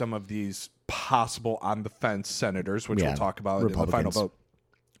maybe some of these possible on-the-fence senators, which we'll talk about in the final vote.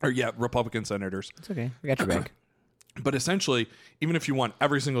 Republican senators. It's okay. We got your back. But essentially, even if you won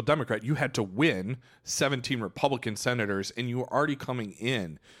every single Democrat, you had to win 17 Republican senators, and you were already coming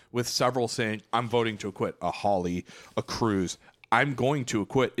in with several saying, I'm voting to acquit. A Hawley, a Cruz. I'm going to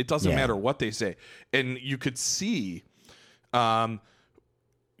acquit. It doesn't matter what they say. And you could see, when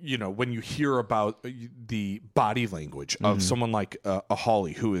you hear about the body language of someone like a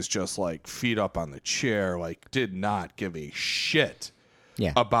Hawley, who is just like feet up on the chair, like did not give a shit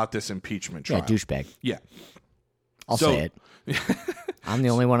about this impeachment trial. Yeah, douchebag. Yeah. I'll say it. I'm the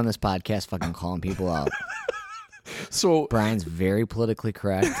only one on this podcast fucking calling people out. So Brian's very politically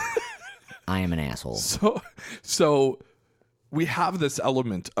correct. I am an asshole. So we have this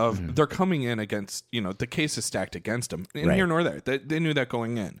element of they're coming in against, the case is stacked against them. And here nor there. They knew that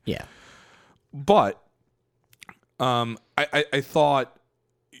going in. Yeah. But I thought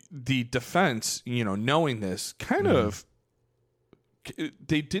the defense, knowing this, kind of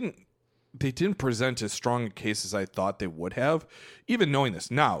they didn't present as strong a case as I thought they would have, even knowing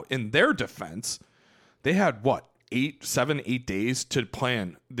this. Now, in their defense, they had, 8 days to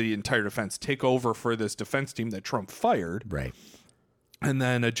plan the entire defense, take over for this defense team that Trump fired. Right. And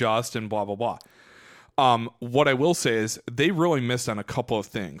then adjust and blah, blah, blah. What I will say is they really missed on a couple of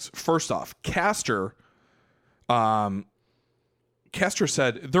things. First off, Castor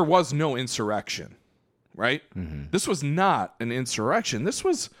said there was no insurrection. right? This was not an insurrection. This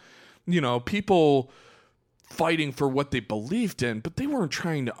was, people fighting for what they believed in, but they weren't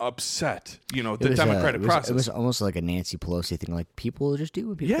trying to upset, the democratic process. It was almost like a Nancy Pelosi thing. Like, people just do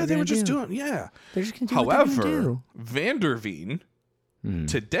what people Yeah, they were just do. doing, yeah. They're just going to do what they're gonna do. Van der Veen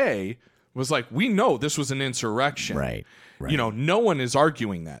today was like, we know this was an insurrection. Right. No one is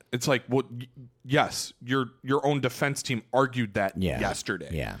arguing that. It's like, well, yes, your own defense team argued that yesterday.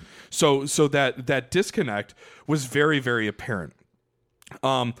 Yeah. So that disconnect was very, very apparent.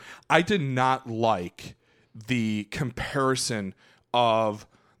 I did not like the comparison of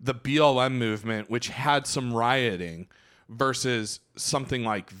the BLM movement, which had some rioting, versus something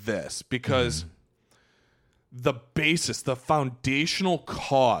like this, because the basis, the foundational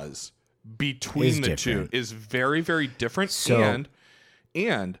cause between the two is very, very different. So,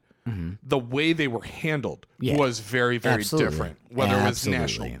 and the way they were handled was very, very different. Whether it was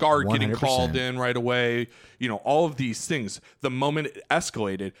National Guard getting called in right away, all of these things. The moment it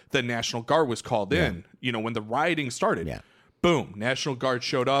escalated, the National Guard was called in. When the rioting started, boom, National Guard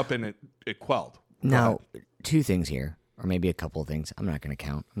showed up and it quelled. Now, two things here, or maybe a couple of things. I'm not going to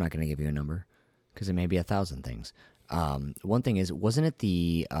count. I'm not going to give you a number because it may be 1,000 things. One thing is, wasn't it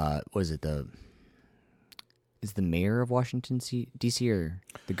is the mayor of Washington D.C. or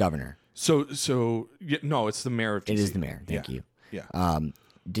the governor? No, it's the mayor of D.C. It is the mayor. Thank you. Yeah.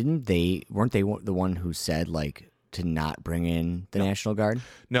 Weren't they the one who said to not bring in the National Guard?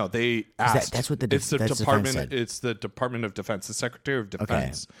 No, they asked. That's what it's the that's department. said. It's the Department of Defense, the Secretary of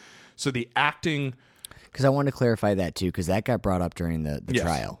Defense. Okay. So the acting. Because I wanted to clarify that too, because that got brought up during the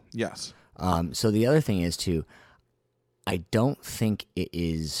trial. Yes. So the other thing is too, I don't think it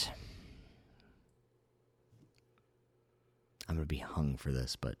is. I'm going to be hung for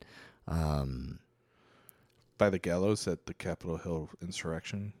this, but by the gallows at the Capitol Hill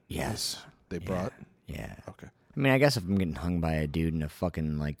insurrection. Yes, they brought. Yeah. Okay. I mean, I guess if I'm getting hung by a dude in a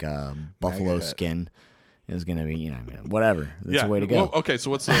fucking buffalo skin, it's going to be whatever. That's the way to go. Well, okay.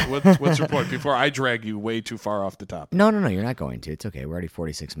 So what's your point before I drag you way too far off the top? No, you're not going to. It's okay. We're already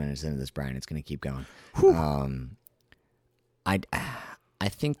 46 minutes into this, Brian. It's going to keep going. I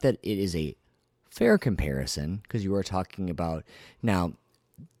think that it is a fair comparison because you were talking about now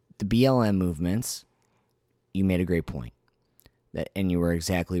the BLM movements. You made a great point and you were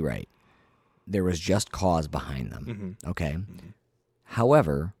exactly right. There was just cause behind them. Okay.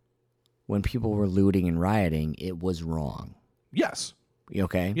 However, when people were looting and rioting, it was wrong. Yes.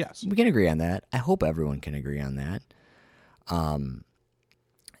 Okay. Yes. We can agree on that. I hope everyone can agree on that.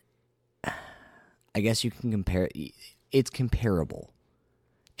 I guess you can compare. It's comparable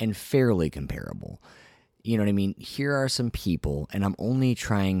and fairly comparable. You know what I mean? Here are some people, and I'm only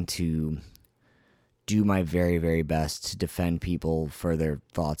trying to do my very, very best to defend people for their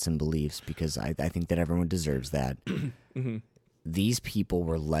thoughts and beliefs because I think that everyone deserves that. These people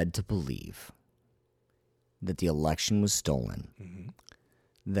were led to believe that the election was stolen,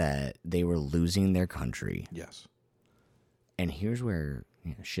 that they were losing their country. Yes. And here's where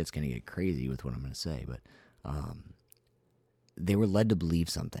shit's going to get crazy with what I'm going to say, but they were led to believe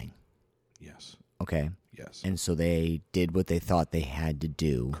something. Yes. Okay? Yes. And so they did what they thought they had to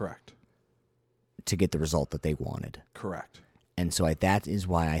do. Correct. To get the result that they wanted. Correct. And so that is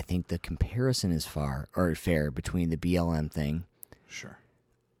why I think the comparison is fair between the BLM thing. Sure.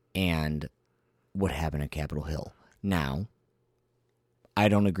 And what happened at Capitol Hill. Now, I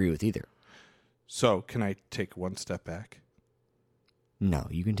don't agree with either. So, can I take one step back? No,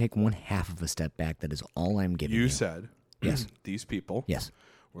 you can take one half of a step back. That is all I'm giving you. You said yes. These people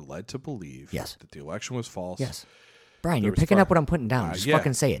were led to believe that the election was false. Yes. Brian, you're picking up what I'm putting down. Just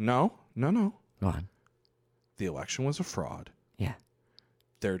fucking say it. No. Go on. The election was a fraud. Yeah.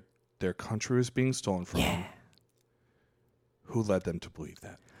 Their country was being stolen from them. Who led them to believe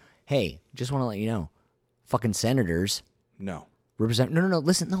that? Hey, just want to let you know. Fucking senators. No. Represent. No.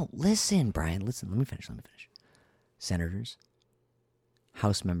 Listen, Brian. Listen. Let me finish. Senators.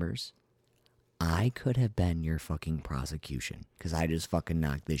 House members. I could have been your fucking prosecution because I just fucking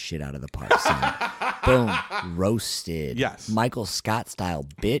knocked this shit out of the park, son. Boom. Roasted. Yes. Michael Scott style,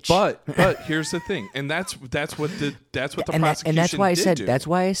 bitch. But here's the thing, and that's what the prosecution and that's why I said do. That's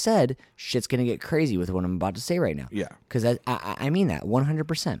why I said shit's gonna get crazy with what I'm about to say right now. Yeah. Because I mean that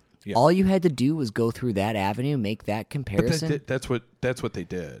 100%. Yeah. All you had to do was go through that avenue, make that comparison. But that's what they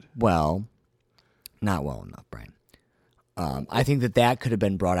did. Well, not well enough, Brian. I think that could have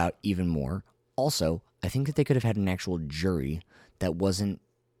been brought out even more. Also, I think that they could have had an actual jury that wasn't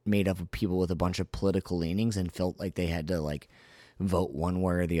made up of people with a bunch of political leanings and felt like they had to vote one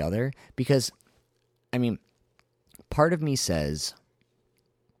way or the other. Because, part of me says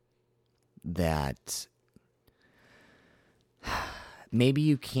that maybe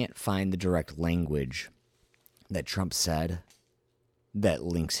you can't find the direct language that Trump said that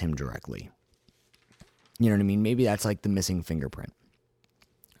links him directly. You know what I mean? Maybe that's like the missing fingerprint.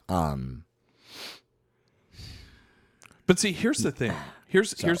 But see, here's the thing.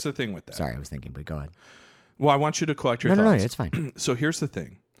 Here's the thing with that. Sorry, I was thinking, but go ahead. Well, I want you to collect your thoughts. No, it's fine. So here's the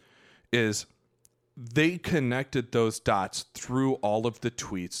thing, is they connected those dots through all of the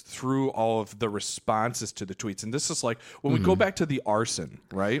tweets, through all of the responses to the tweets. And this is like, when we go back to the arson,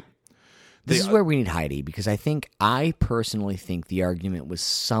 right? This is where we need Heidi, because I personally think the argument was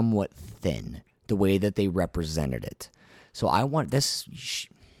somewhat thin, the way that they represented it. So I want this,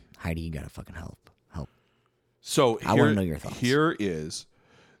 Heidi, you gotta fucking help. So I want to know your thoughts. Here is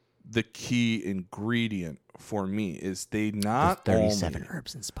the key ingredient for me is they not the 37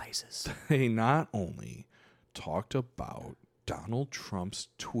 herbs and spices. They not only talked about Donald Trump's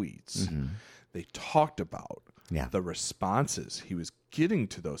tweets, they talked about the responses he was getting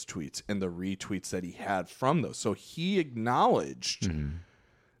to those tweets and the retweets that he had from those. So he acknowledged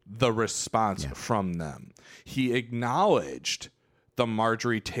the response from them. He acknowledged the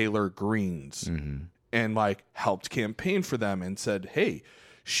Marjorie Taylor Greens and like helped campaign for them and said, "Hey,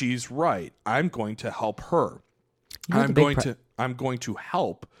 she's right. I'm going to help her. I'm going to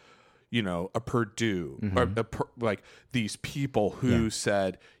help, a Purdue or like these people who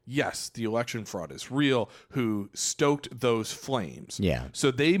said, yes, the election fraud is real, who stoked those flames." Yeah.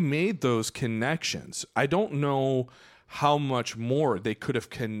 So they made those connections. I don't know how much more they could have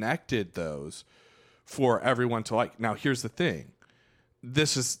connected those for everyone to like. Now, here's the thing.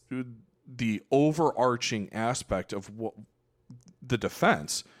 This is the overarching aspect of what the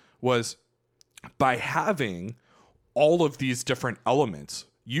defense was by having all of these different elements.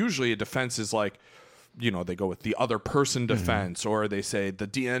 Usually a defense is like, they go with the other person defense, or they say the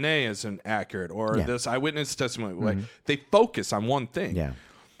DNA isn't accurate, or this eyewitness testimony. Like, they focus on one thing. Yeah.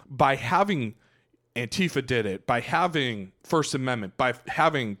 By having Antifa did it, by having First Amendment, by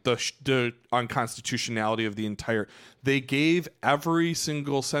having the unconstitutionality of the entire, they gave every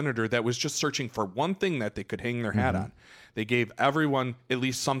single senator that was just searching for one thing that they could hang their hat on. They gave everyone at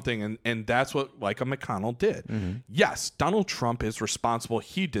least something, and that's what like a McConnell did. Yes, Donald Trump is responsible.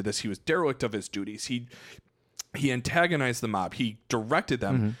 He did this. He was derelict of his duties. He antagonized the mob. He directed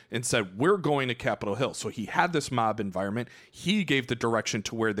them and said, we're going to Capitol Hill. So he had this mob environment. He gave the direction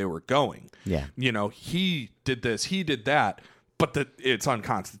to where they were going. Yeah. He did this, he did that, but it's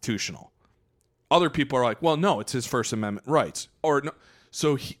unconstitutional. Other people are like, well, no, it's his First Amendment rights. Or no.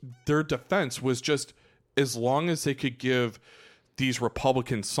 So their defense was just, as long as they could give these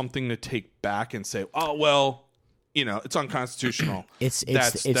Republicans something to take back and say, oh, well, it's unconstitutional. It's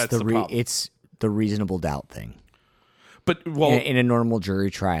the problem. It's the reasonable doubt thing. But in a normal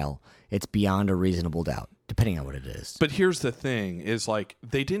jury trial, it's beyond a reasonable doubt, depending on what it is. But here's the thing: is like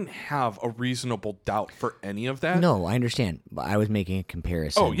they didn't have a reasonable doubt for any of that. No, I understand. But I was making a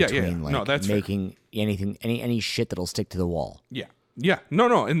comparison between like that's making fair. anything, any shit that'll stick to the wall. Yeah,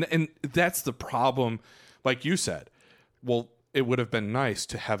 no, and that's the problem. Like you said, well, it would have been nice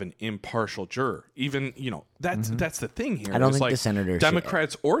to have an impartial juror. Even that's the thing here. I don't think like the senators,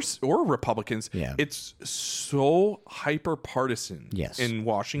 Democrats or Republicans. Yeah. It's so hyper partisan. Yes. In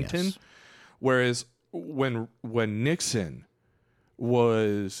Washington, Yes. Whereas when Nixon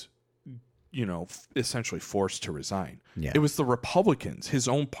was essentially forced to resign, it was the Republicans, his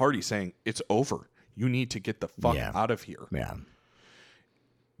own party, saying it's over. You need to get the fuck out of here. Yeah.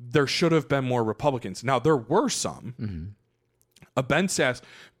 There should have been more Republicans. Now there were some. Ben Sass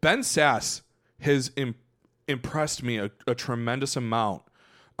has impressed me a tremendous amount,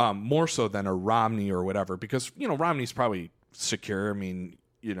 more so than a Romney or whatever, because Romney's probably secure. I mean,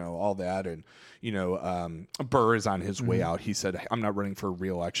 all that, and Burr is on his way out. He said, "I'm not running for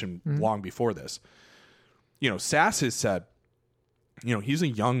re-election" long before this. Sass has said, he's a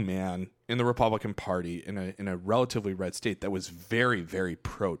young man in the Republican Party in a relatively red state that was very, very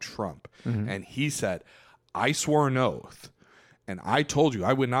pro-Trump, and he said, "I swore an oath. And I told you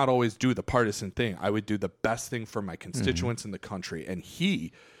I would not always do the partisan thing. I would do the best thing for my constituents in the country." And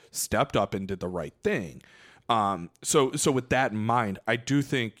he stepped up and did the right thing. So with that in mind, I do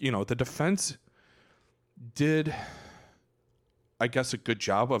think, the defense did, I guess, a good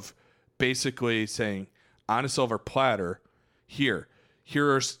job of basically saying, on a silver platter,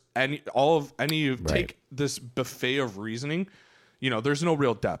 here's take this buffet of reasoning. There's no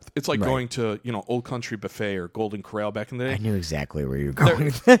real depth. It's like going to, Old Country Buffet or Golden Corral back in the day. I knew exactly where you were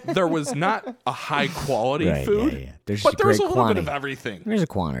going. There was not a high quality food, yeah. But there was a little bit of everything. There's a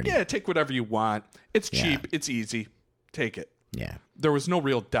quantity. Yeah, take whatever you want. It's cheap. It's easy. Take it. Yeah. There was no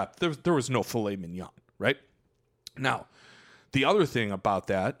real depth. There was no filet mignon, right? Now, The other thing about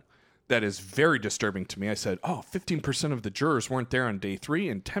that is very disturbing to me, I said, 15% of the jurors weren't there on day 3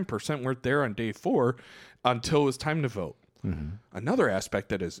 and 10% weren't there on day 4 until it was time to vote. Another aspect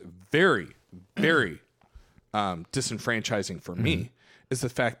that is very, very disenfranchising for me is the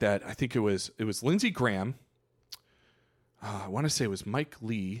fact that I think it was Lindsey Graham. I want to say it was Mike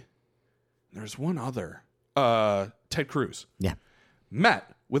Lee. There's one other, Ted Cruz. Yeah.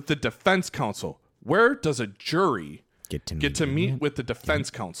 Met with the defense counsel. Where does a jury get to meet with the defense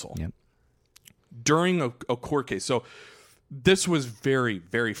counsel during a court case? So this was very,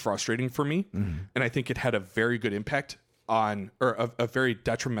 very frustrating for me, and I think it had a very good impact on, or a very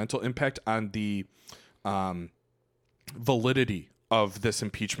detrimental impact on the validity of this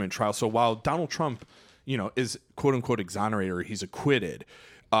impeachment trial. So while Donald Trump, is quote unquote exonerated, or he's acquitted,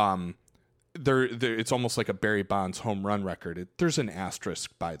 there it's almost like a Barry Bonds home run record. There's an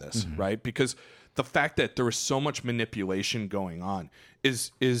asterisk by this, right? Because the fact that there was so much manipulation going on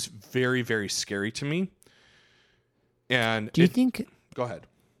is very, very scary to me. And do you think? Go ahead.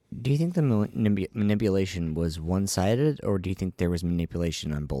 Do you think the manipulation was one-sided, or do you think there was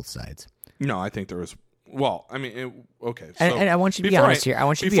manipulation on both sides? No, I think there was. Well, I mean, okay. So and I want you to be honest here. I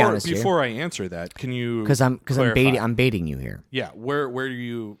want you to be honest here. Before I answer that, can you? Because I'm baiting you here. Yeah. Where are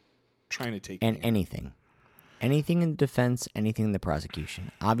you trying to take? And anything in the defense, anything in the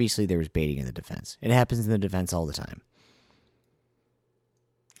prosecution. Obviously, there was baiting in the defense. It happens in the defense all the time.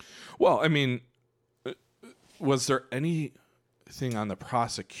 Well, I mean, was there anything on the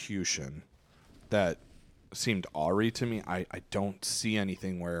prosecution that seemed awry to me? I don't see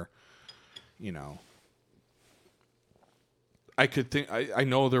anything where, I could think. I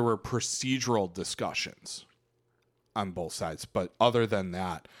know there were procedural discussions on both sides, but other than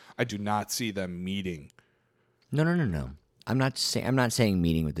that, I do not see them meeting. No. I'm not saying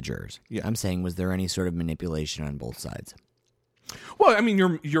meeting with the jurors. Yeah. I'm saying, was there any sort of manipulation on both sides? Well, I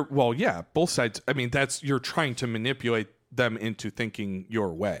mean, yeah, both sides. I mean, you're trying to manipulate them into thinking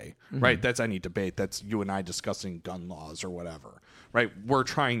your way, right? That's any debate. That's you and I discussing gun laws or whatever, right? We're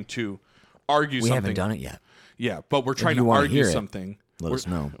trying to argue something. We haven't done it yet. Yeah, but we're trying to argue something. Let us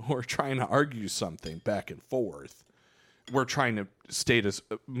know. We're trying to argue something back and forth. We're trying to state as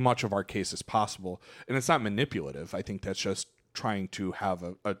much of our case as possible, and it's not manipulative. I think that's just trying to have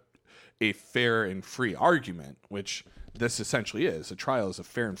a fair and free argument, which this essentially is. A trial is a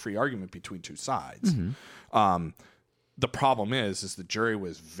fair and free argument between two sides. The problem is the jury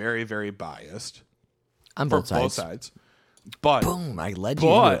was very, very biased on both sides. But boom, I led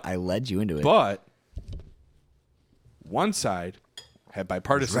you into it. But one side had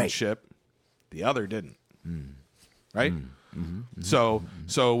bipartisanship, the other didn't. Right? So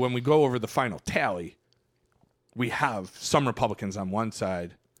when we go over the final tally, we have some Republicans on one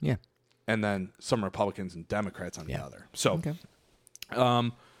side, and then some Republicans and Democrats on the other. So,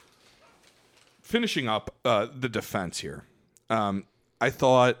 finishing up the defense here, I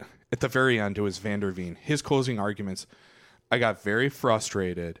thought at the very end it was Van der Veen. His closing arguments, I got very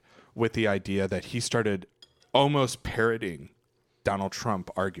frustrated with the idea that he started almost parroting Donald Trump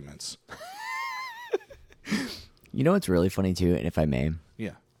arguments. You know what's really funny too, and if I may?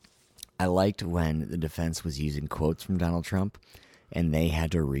 Yeah. I liked when the defense was using quotes from Donald Trump and they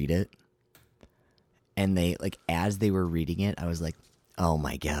had to read it. And they, as they were reading it, I was like, oh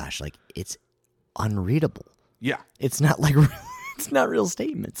my gosh, it's unreadable. Yeah. It's not it's not real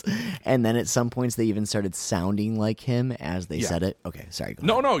statements. And then at some points they even started sounding like him as they said it. Okay, sorry. Go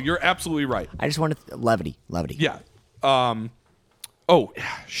ahead. No, you're absolutely right. I just wanted levity. Yeah.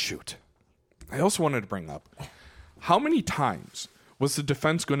 Shoot. I also wanted to bring up, how many times was the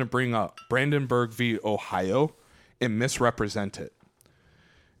defense going to bring up Brandenburg v. Ohio and misrepresent it?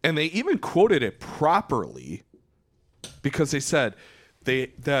 And they even quoted it properly because they said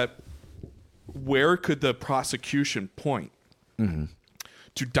that where could the prosecution point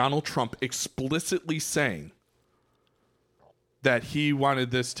to Donald Trump explicitly saying that he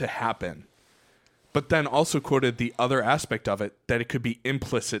wanted this to happen, but then also quoted the other aspect of it, that it could be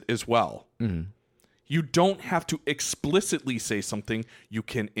implicit as well. You don't have to explicitly say something. You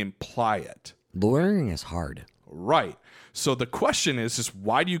can imply it. Lawyering is hard. Right. So the question is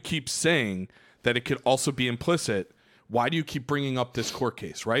why do you keep saying that it could also be implicit? Why do you keep bringing up this court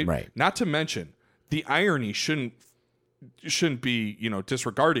case, right? Right. Not to mention, the irony shouldn't be,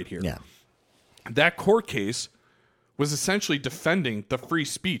 disregarded here. Yeah. That court case was essentially defending the free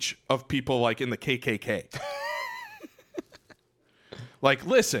speech of people in the KKK.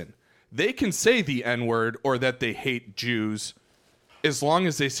 Listen, they can say the N-word or that they hate Jews as long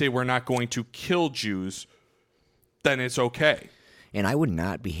as they say we're not going to kill Jews, then it's okay. And I would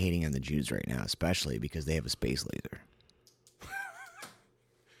not be hating on the Jews right now, especially because they have a space laser.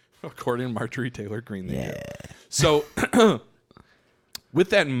 According to Marjorie Taylor Greene, they Yeah. do. So, with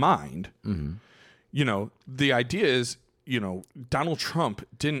that in mind, you know, the idea is, you know, Donald Trump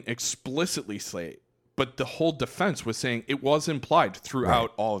didn't explicitly say it, but the whole defense was saying it was implied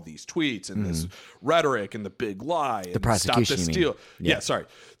throughout all of these tweets and this rhetoric and the big lie. The prosecution, stop the steal. Yeah, sorry.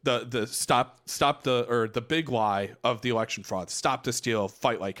 The stop the big lie of the election fraud. Stop the steal.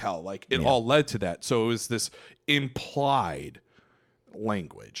 Fight like hell. Like it all led to that. So it was this implied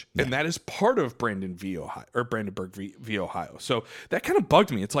language, and that is part of Brandenburg v. Ohio. So that kind of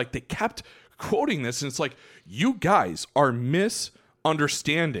bugged me. It's like they kept quoting this, and it's like, you guys are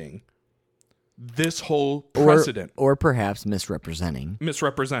misunderstanding this whole precedent, or perhaps misrepresenting.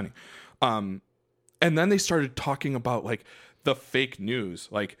 And then they started talking about like the fake news,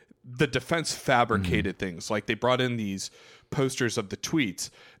 like the defense fabricated things. Like they brought in these posters of the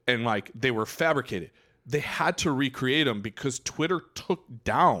tweets, and like they were fabricated. They had to recreate them because Twitter took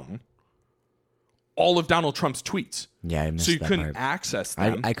down all of Donald Trump's tweets. Yeah, I missed so you that couldn't part. access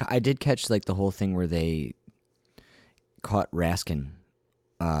them. I did catch like the whole thing where they caught Raskin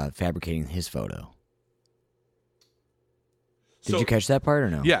fabricating his photo. Did you catch that part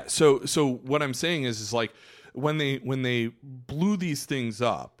or no? Yeah. So what I'm saying is like when they blew these things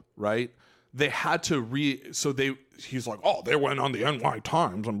up, right? They had to he's like, oh, they went on the NY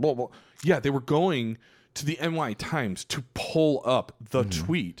Times and blah blah. Yeah, they were going to the NY Times to pull up the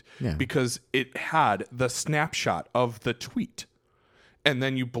tweet because it had the snapshot of the tweet. And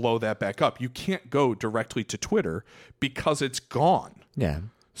then you blow that back up. You can't go directly to Twitter because it's gone. Yeah.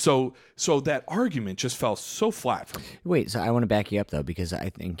 So that argument just fell so flat for me. Wait, so I want to back you up though, because I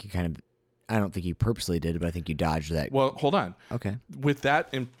think I don't think you purposely did it, but I think you dodged that. Well, hold on. Okay. With that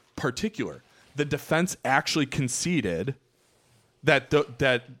in particular, the defense actually conceded that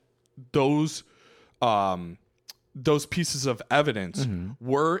those pieces of evidence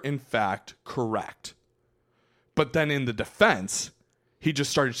were in fact correct. But then in the defense, he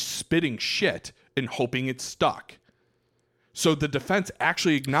just started spitting shit and hoping it stuck. So the defense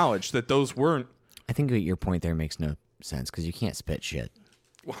actually acknowledged that those weren't. I think that your point there makes no sense because you can't spit shit.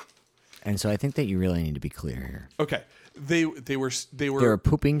 And so I think that you really need to be clear here. Okay, they were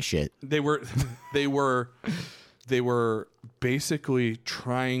pooping shit. They were basically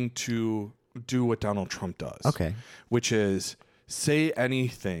trying to do what Donald Trump does. Okay, which is say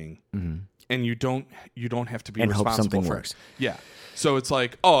anything, and you don't have to be and hope responsible something for works. it. Yeah. So it's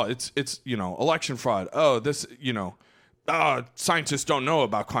like, oh, it's election fraud. Oh, this scientists don't know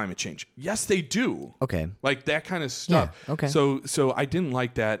about climate change. Yes, they do. Okay. Like that kind of stuff. Yeah, okay. So I didn't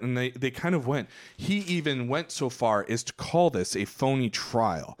like that, and they kind of went. He even went so far as to call this a phony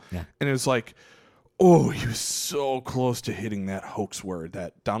trial. Yeah. And it was like, oh, he was so close to hitting that hoax word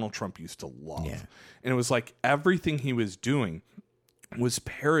that Donald Trump used to love. Yeah. And it was like everything he was doing was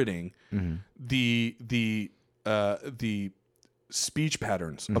parroting the speech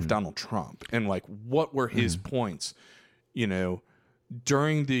patterns of Donald Trump, and like what were his points,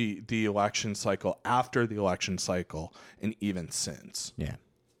 during the election cycle, after the election cycle, and even since. Yeah.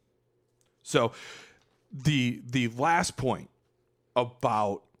 So the last point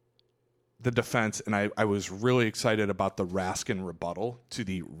about the defense, and I was really excited about the Raskin rebuttal to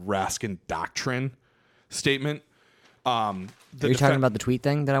the Raskin doctrine statement. Are you talking about the tweet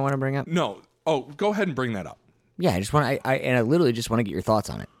thing that I want to bring up? No. Oh, go ahead and bring that up. Yeah, I just want I literally just want to get your thoughts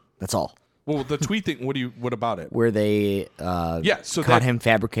on it. That's all. Well, the tweet thing. What about it? Where they caught him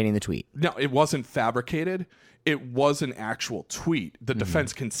fabricating the tweet. No, it wasn't fabricated. It was an actual tweet. The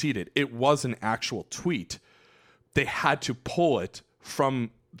defense conceded it was an actual tweet. They had to pull it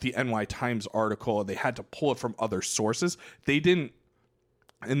from the NY Times article. They had to pull it from other sources. They didn't.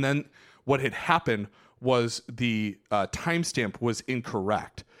 And then what had happened was the timestamp was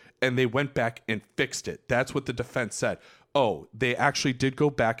incorrect. And they went back and fixed it. That's what the defense said. Oh, they actually did go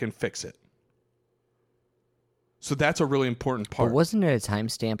back and fix it. So that's a really important part. But wasn't there a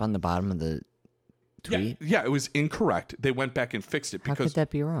timestamp on the bottom of the tweet? Yeah, it was incorrect. They went back and fixed it because. How could that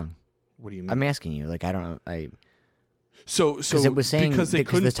be wrong? What do you mean? I'm asking you. Like, I don't know. So it was saying because the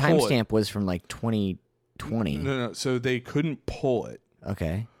timestamp was from like 2020. No. So they couldn't pull it.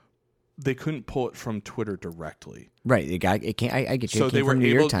 Okay. They couldn't pull it from Twitter directly. Right. I get you. So it they came were from New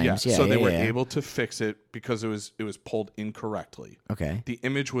able. York Times. So they were able to fix it because it was pulled incorrectly. Okay. The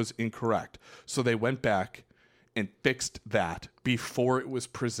image was incorrect. So they went back and fixed that before it was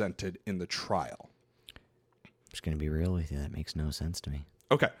presented in the trial. I'm just going to be real with you. That makes no sense to me.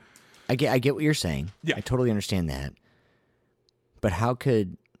 Okay. I get what you're saying. Yeah. I totally understand that. But how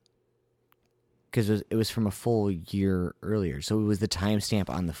could... Because it was from a full year earlier. So it was the timestamp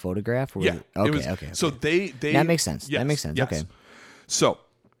on the photograph? Yeah. Okay. So they... That makes sense. Yes, That makes sense. Yes. Okay. So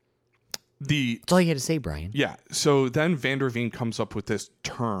That's all you had to say, Brian. Yeah. So then Van der Veen comes up with this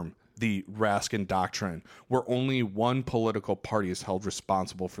term, the Raskin Doctrine, where only one political party is held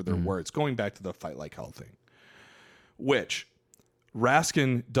responsible for their words, going back to the Fight Like Hell thing, which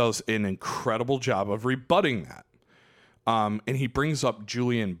Raskin does an incredible job of rebutting that. And he brings up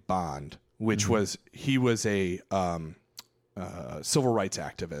Julian Bond, which was a civil rights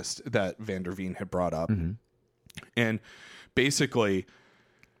activist that Van der Veen had brought up. And basically,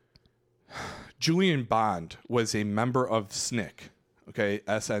 Julian Bond was a member of SNCC,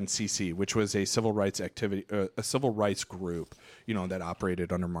 SNCC, which was a civil rights activity, a civil rights group, that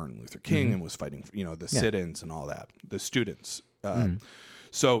operated under Martin Luther King and was fighting, the sit-ins and all that, the students.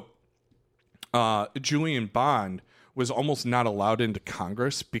 So Julian Bond was almost not allowed into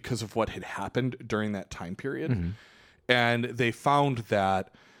Congress because of what had happened during that time period. And they found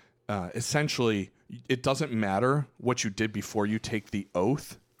that essentially it doesn't matter what you did before you take the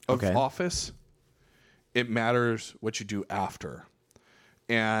oath of office. It matters what you do after.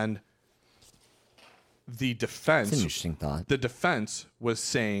 And the defense... That's an interesting thought. The defense was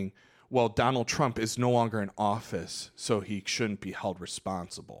saying, well, Donald Trump is no longer in office, so he shouldn't be held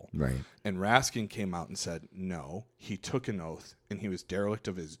responsible. Right. And Raskin came out and said, no, he took an oath, and he was derelict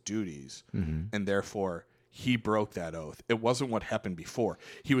of his duties, and therefore he broke that oath. It wasn't what happened before.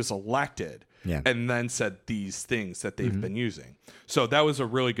 He was elected and then said these things that they've been using. So that was a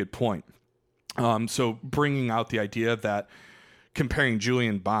really good point. So bringing out the idea that comparing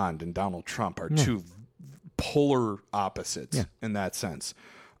Julian Bond and Donald Trump are two polar opposites in that sense.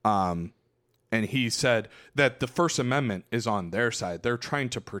 And he said that the First Amendment is on their side. They're trying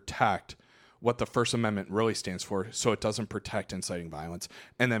to protect what the First Amendment really stands for, so it doesn't protect inciting violence.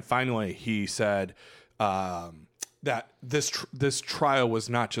 And then finally, he said that this trial was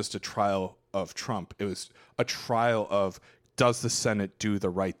not just a trial of Trump. It was a trial of, does the Senate do the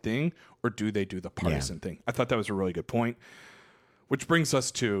right thing, or do they do the partisan thing? I thought that was a really good point, which brings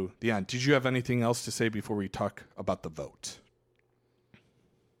us to the end. Did you have anything else to say before we talk about the vote?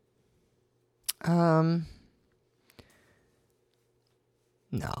 No.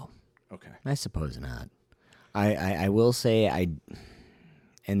 Okay. I suppose not. I will say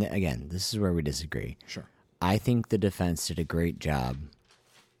and again, this is where we disagree. Sure. I think the defense did a great job.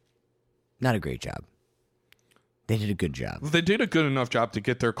 Not a great job. They did a good job. Well, they did a good enough job to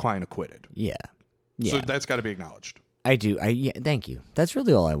get their client acquitted. Yeah. So that's got to be acknowledged. I do. Thank you. That's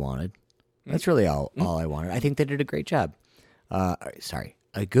really all I wanted. That's really all I wanted. I think they did a great job.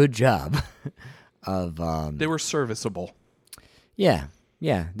 A good job of... they were serviceable. Yeah.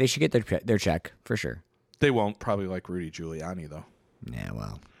 Yeah. They should get their check, for sure. They won't, probably like Rudy Giuliani, though. Yeah,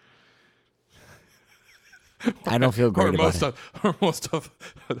 well... I don't feel great about it. Or most of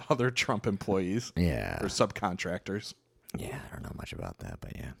other Trump employees. Yeah. Or subcontractors. Yeah, I don't know much about that,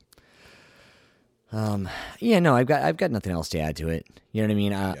 but yeah. No, I've got nothing else to add to it. You know what I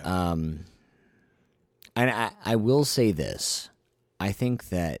mean? And I will say this. I think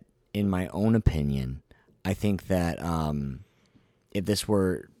that, in my own opinion, I think that if this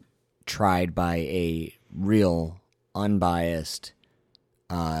were tried by a real, unbiased,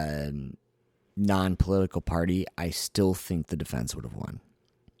 non-political party, I still think the defense would have won.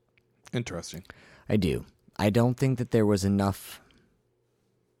 Interesting. I do. I don't think that there was enough...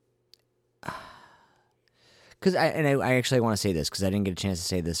 Because I actually want to say this because I didn't get a chance to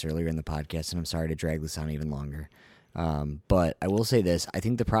say this earlier in the podcast, and I'm sorry to drag this on even longer. But I will say this. I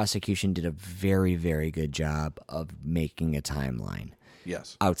think the prosecution did a very, very good job of making a timeline.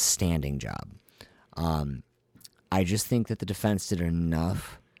 Yes. Outstanding job. I just think that the defense did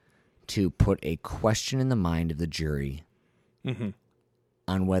enough to put a question in the mind of the jury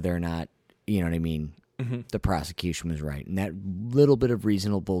on whether or not, you know what I mean, the prosecution was right. And that little bit of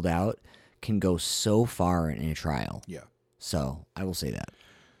reasonable doubt can go so far in a trial. Yeah. So I will say that.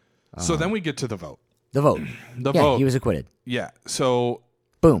 So then we get to the vote. The vote. Vote. He was acquitted. Yeah. So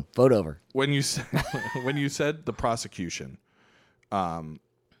boom, vote over. When you said the prosecution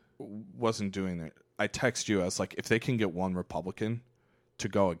wasn't doing it, I text you. I was like, if they can get one Republican to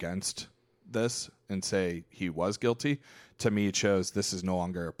go against this and say he was guilty, to me it shows this is no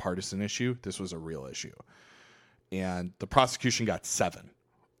longer a partisan issue. This was a real issue. And the prosecution got 7.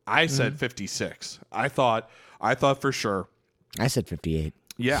 I said 56. I thought for sure. I said 58.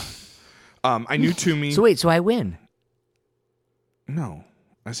 Yeah. I knew Toomey. So wait, so I win? No.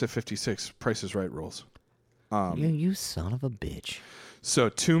 I said 56. Price is Right rules. You son of a bitch. So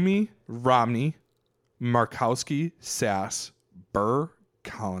Toomey, Romney, Markowski, Sass, Burr,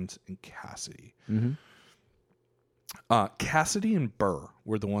 Collins, and Cassidy. Cassidy and Burr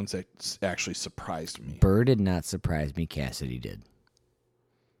were the ones that actually surprised me. Burr did not surprise me. Cassidy did.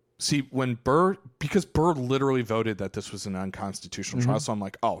 See, when because Burr literally voted that this was an unconstitutional trial, so I'm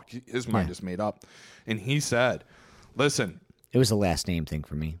like, oh, his mind is made up. And he said, listen. It was a last name thing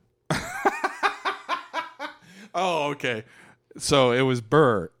for me. Oh, okay. So it was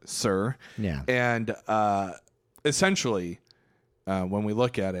Burr, sir. Yeah. And essentially, when we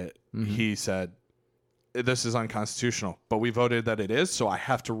look at it, he said, this is unconstitutional, but we voted that it is, so I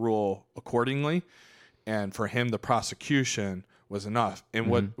have to rule accordingly. And for him, the prosecution was enough. And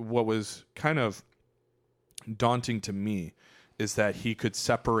what was kind of daunting to me is that he could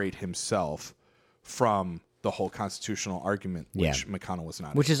separate himself from the whole constitutional argument, which McConnell was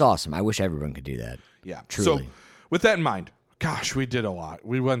not. Which is awesome. I wish everyone could do that. Yeah. Truly. So with that in mind, gosh, we did a lot.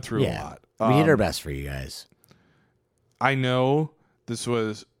 We went through a lot. We did our best for you guys. I know this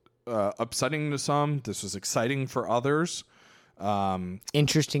was upsetting to some. This was exciting for others.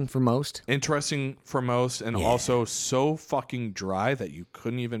 Interesting for most. Interesting for most, and also so fucking dry that you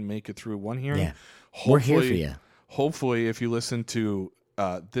couldn't even make it through one hearing. Yeah. We're here for you. Hopefully, if you listen to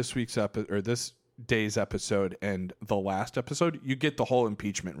this week's episode or this day's episode and the last episode, you get the whole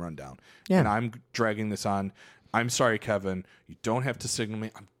impeachment rundown. Yeah. And I'm dragging this on. I'm sorry, Kevin. You don't have to signal me.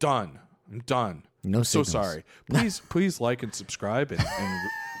 I'm done. No so signals. sorry. Please like and subscribe and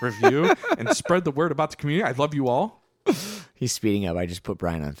review and spread the word about the community. I love you all. He's speeding up. I just put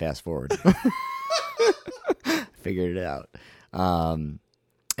Brian on fast forward. Figured it out. And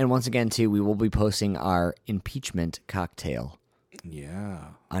once again, too, we will be posting our impeachment cocktail. Yeah.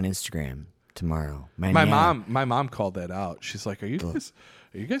 On Instagram tomorrow. My mom called that out. She's like, Are you guys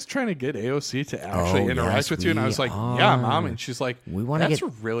trying to get AOC to actually interact with you? And I was like, yeah, Mom. And she's like, that's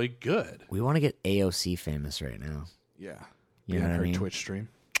really good. We want to get AOC famous right now. Yeah. You know what I mean? Twitch stream.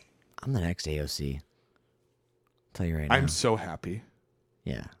 I'm the next AOC. I'll tell you right now. I'm so happy.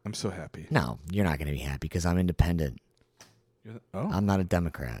 Yeah. I'm so happy. No, you're not going to be happy because I'm independent. I'm not a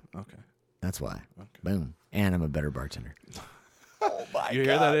Democrat. Okay. That's why. Okay. Boom. And I'm a better bartender. Oh my God. You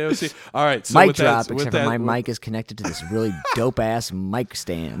hear that, AOC? All right. So mic drop, except for my mic is connected to this really dope-ass mic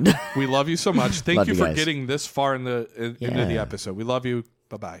stand. We love you so much. Thank you for getting this far into the episode. We love you.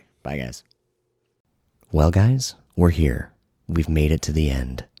 Bye-bye. Bye, guys. Well, guys, we're here. We've made it to the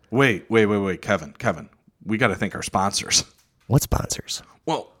end. Wait. Kevin, we got to thank our sponsors. What sponsors?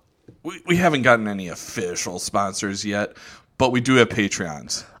 Well, we haven't gotten any official sponsors yet, but we do have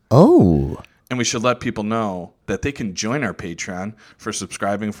Patreons. Oh. And we should let people know that they can join our Patreon for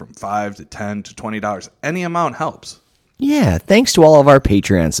subscribing from $5 to $10 to $20. Any amount helps. Yeah, thanks to all of our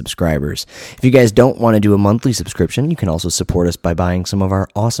Patreon subscribers. If you guys don't want to do a monthly subscription, you can also support us by buying some of our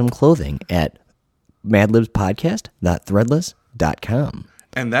awesome clothing at madlibspodcast.threadless.com.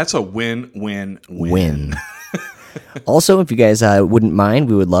 And that's a win-win-win. Also, if you guys wouldn't mind,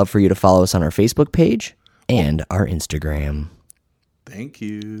 we would love for you to follow us on our Facebook page and our Instagram. Thank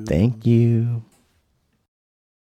you. Thank you.